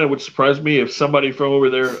really kind of would surprise me if somebody from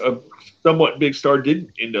over there, a somewhat big star,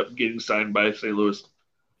 didn't end up getting signed by St. Louis.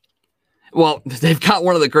 Well, they've got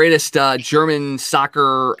one of the greatest German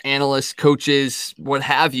soccer analysts, coaches, what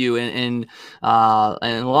have you, and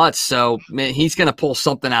lots. So man, he's going to pull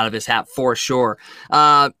something out of his hat for sure.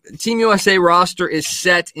 Team USA roster is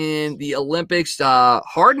set in the Olympics.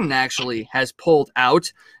 Harden actually has pulled out.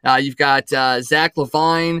 You've got Zach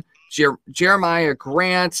LaVine, Jeremiah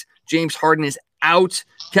Grant, James Harden is out.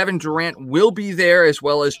 Kevin Durant will be there, as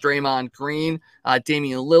well as Draymond Green,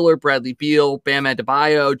 Damian Lillard, Bradley Beal, Bam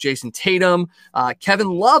Adebayo, Jason Tatum. Kevin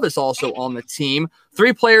Love is also on the team.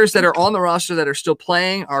 3 players that are on the roster that are still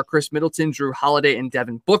playing are Chris Middleton, Drew Holiday, and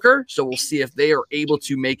Devin Booker. So we'll see if they are able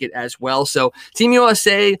to make it as well. So Team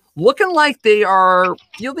USA looking like they are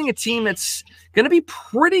fielding a team that's going to be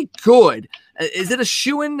pretty good. Is it a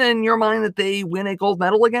shoo-in in your mind that they win a gold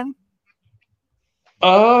medal again?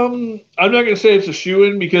 I'm not going to say it's a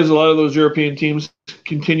shoo-in, because a lot of those European teams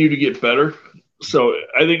continue to get better. So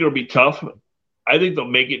I think it'll be tough. I think they'll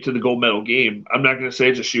make it to the gold medal game. I'm not going to say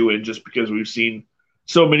it's a shoo-in just because we've seen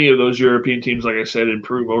so many of those European teams, like I said,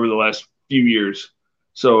 improve over the last few years.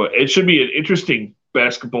 So it should be an interesting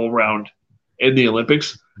basketball round in the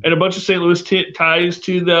Olympics, and a bunch of St. Louis ties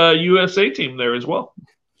to the USA team there as well.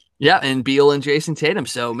 Yeah, and Beal and Jason Tatum.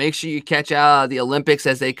 So make sure you catch the Olympics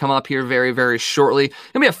as they come up here very, very shortly. It's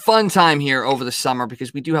going to be a fun time here over the summer,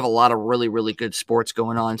 because we do have a lot of really, really good sports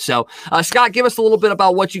going on. So, Scott, give us a little bit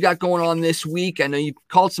about what you got going on this week. I know you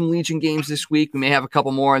called some Legion games this week. We may have a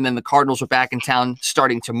couple more, and then the Cardinals are back in town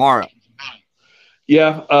starting tomorrow.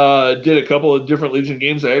 Yeah, did a couple of different Legion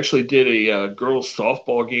games. I actually did a girls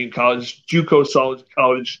softball game, JUCO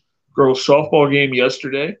college girls softball game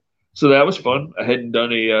yesterday. So that was fun. I hadn't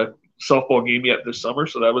done a softball game yet this summer,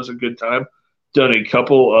 so that was a good time. Done a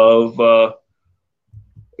couple of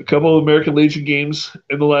American Legion games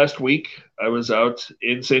in the last week. I was out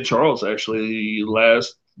in St. Charles actually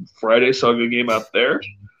last Friday, saw a good game out there.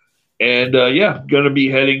 And going to be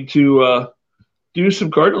heading to do some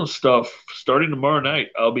Cardinals stuff starting tomorrow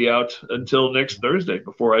night. I'll be out until next Thursday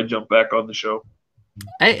before I jump back on the show.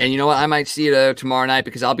 Hey, and you know what? I might see you there tomorrow night,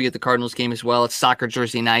 because I'll be at the Cardinals game as well. It's soccer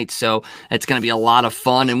jersey night, so it's going to be a lot of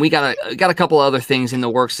fun. And we got a couple other things in the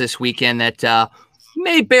works this weekend that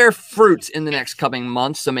may bear fruit in the next coming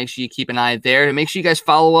months. So make sure you keep an eye there. And make sure you guys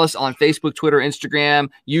follow us on Facebook, Twitter, Instagram,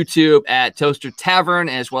 YouTube at Toasted Tavern,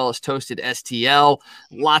 as well as Toasted STL.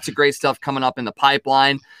 Lots of great stuff coming up in the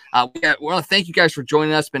pipeline. We want to thank you guys for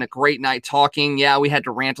joining us. It's been a great night talking. Yeah, we had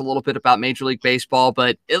to rant a little bit about Major League Baseball,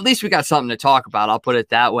 but at least we got something to talk about. I'll put it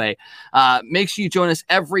that way. Make sure you join us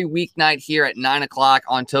every weeknight here at 9 o'clock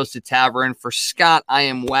on Toasted Tavern. For Scott, I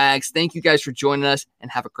am Wags. Thank you guys for joining us, and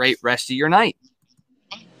have a great rest of your night.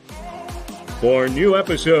 For new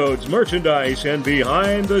episodes, merchandise, and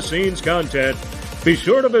behind-the-scenes content, be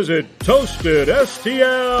sure to visit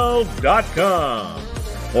ToastedSTL.com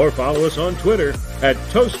or follow us on Twitter at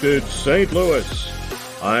Toasted St. Louis.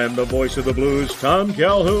 I'm the voice of the Blues, Tom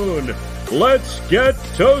Calhoun. Let's get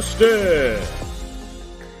toasted!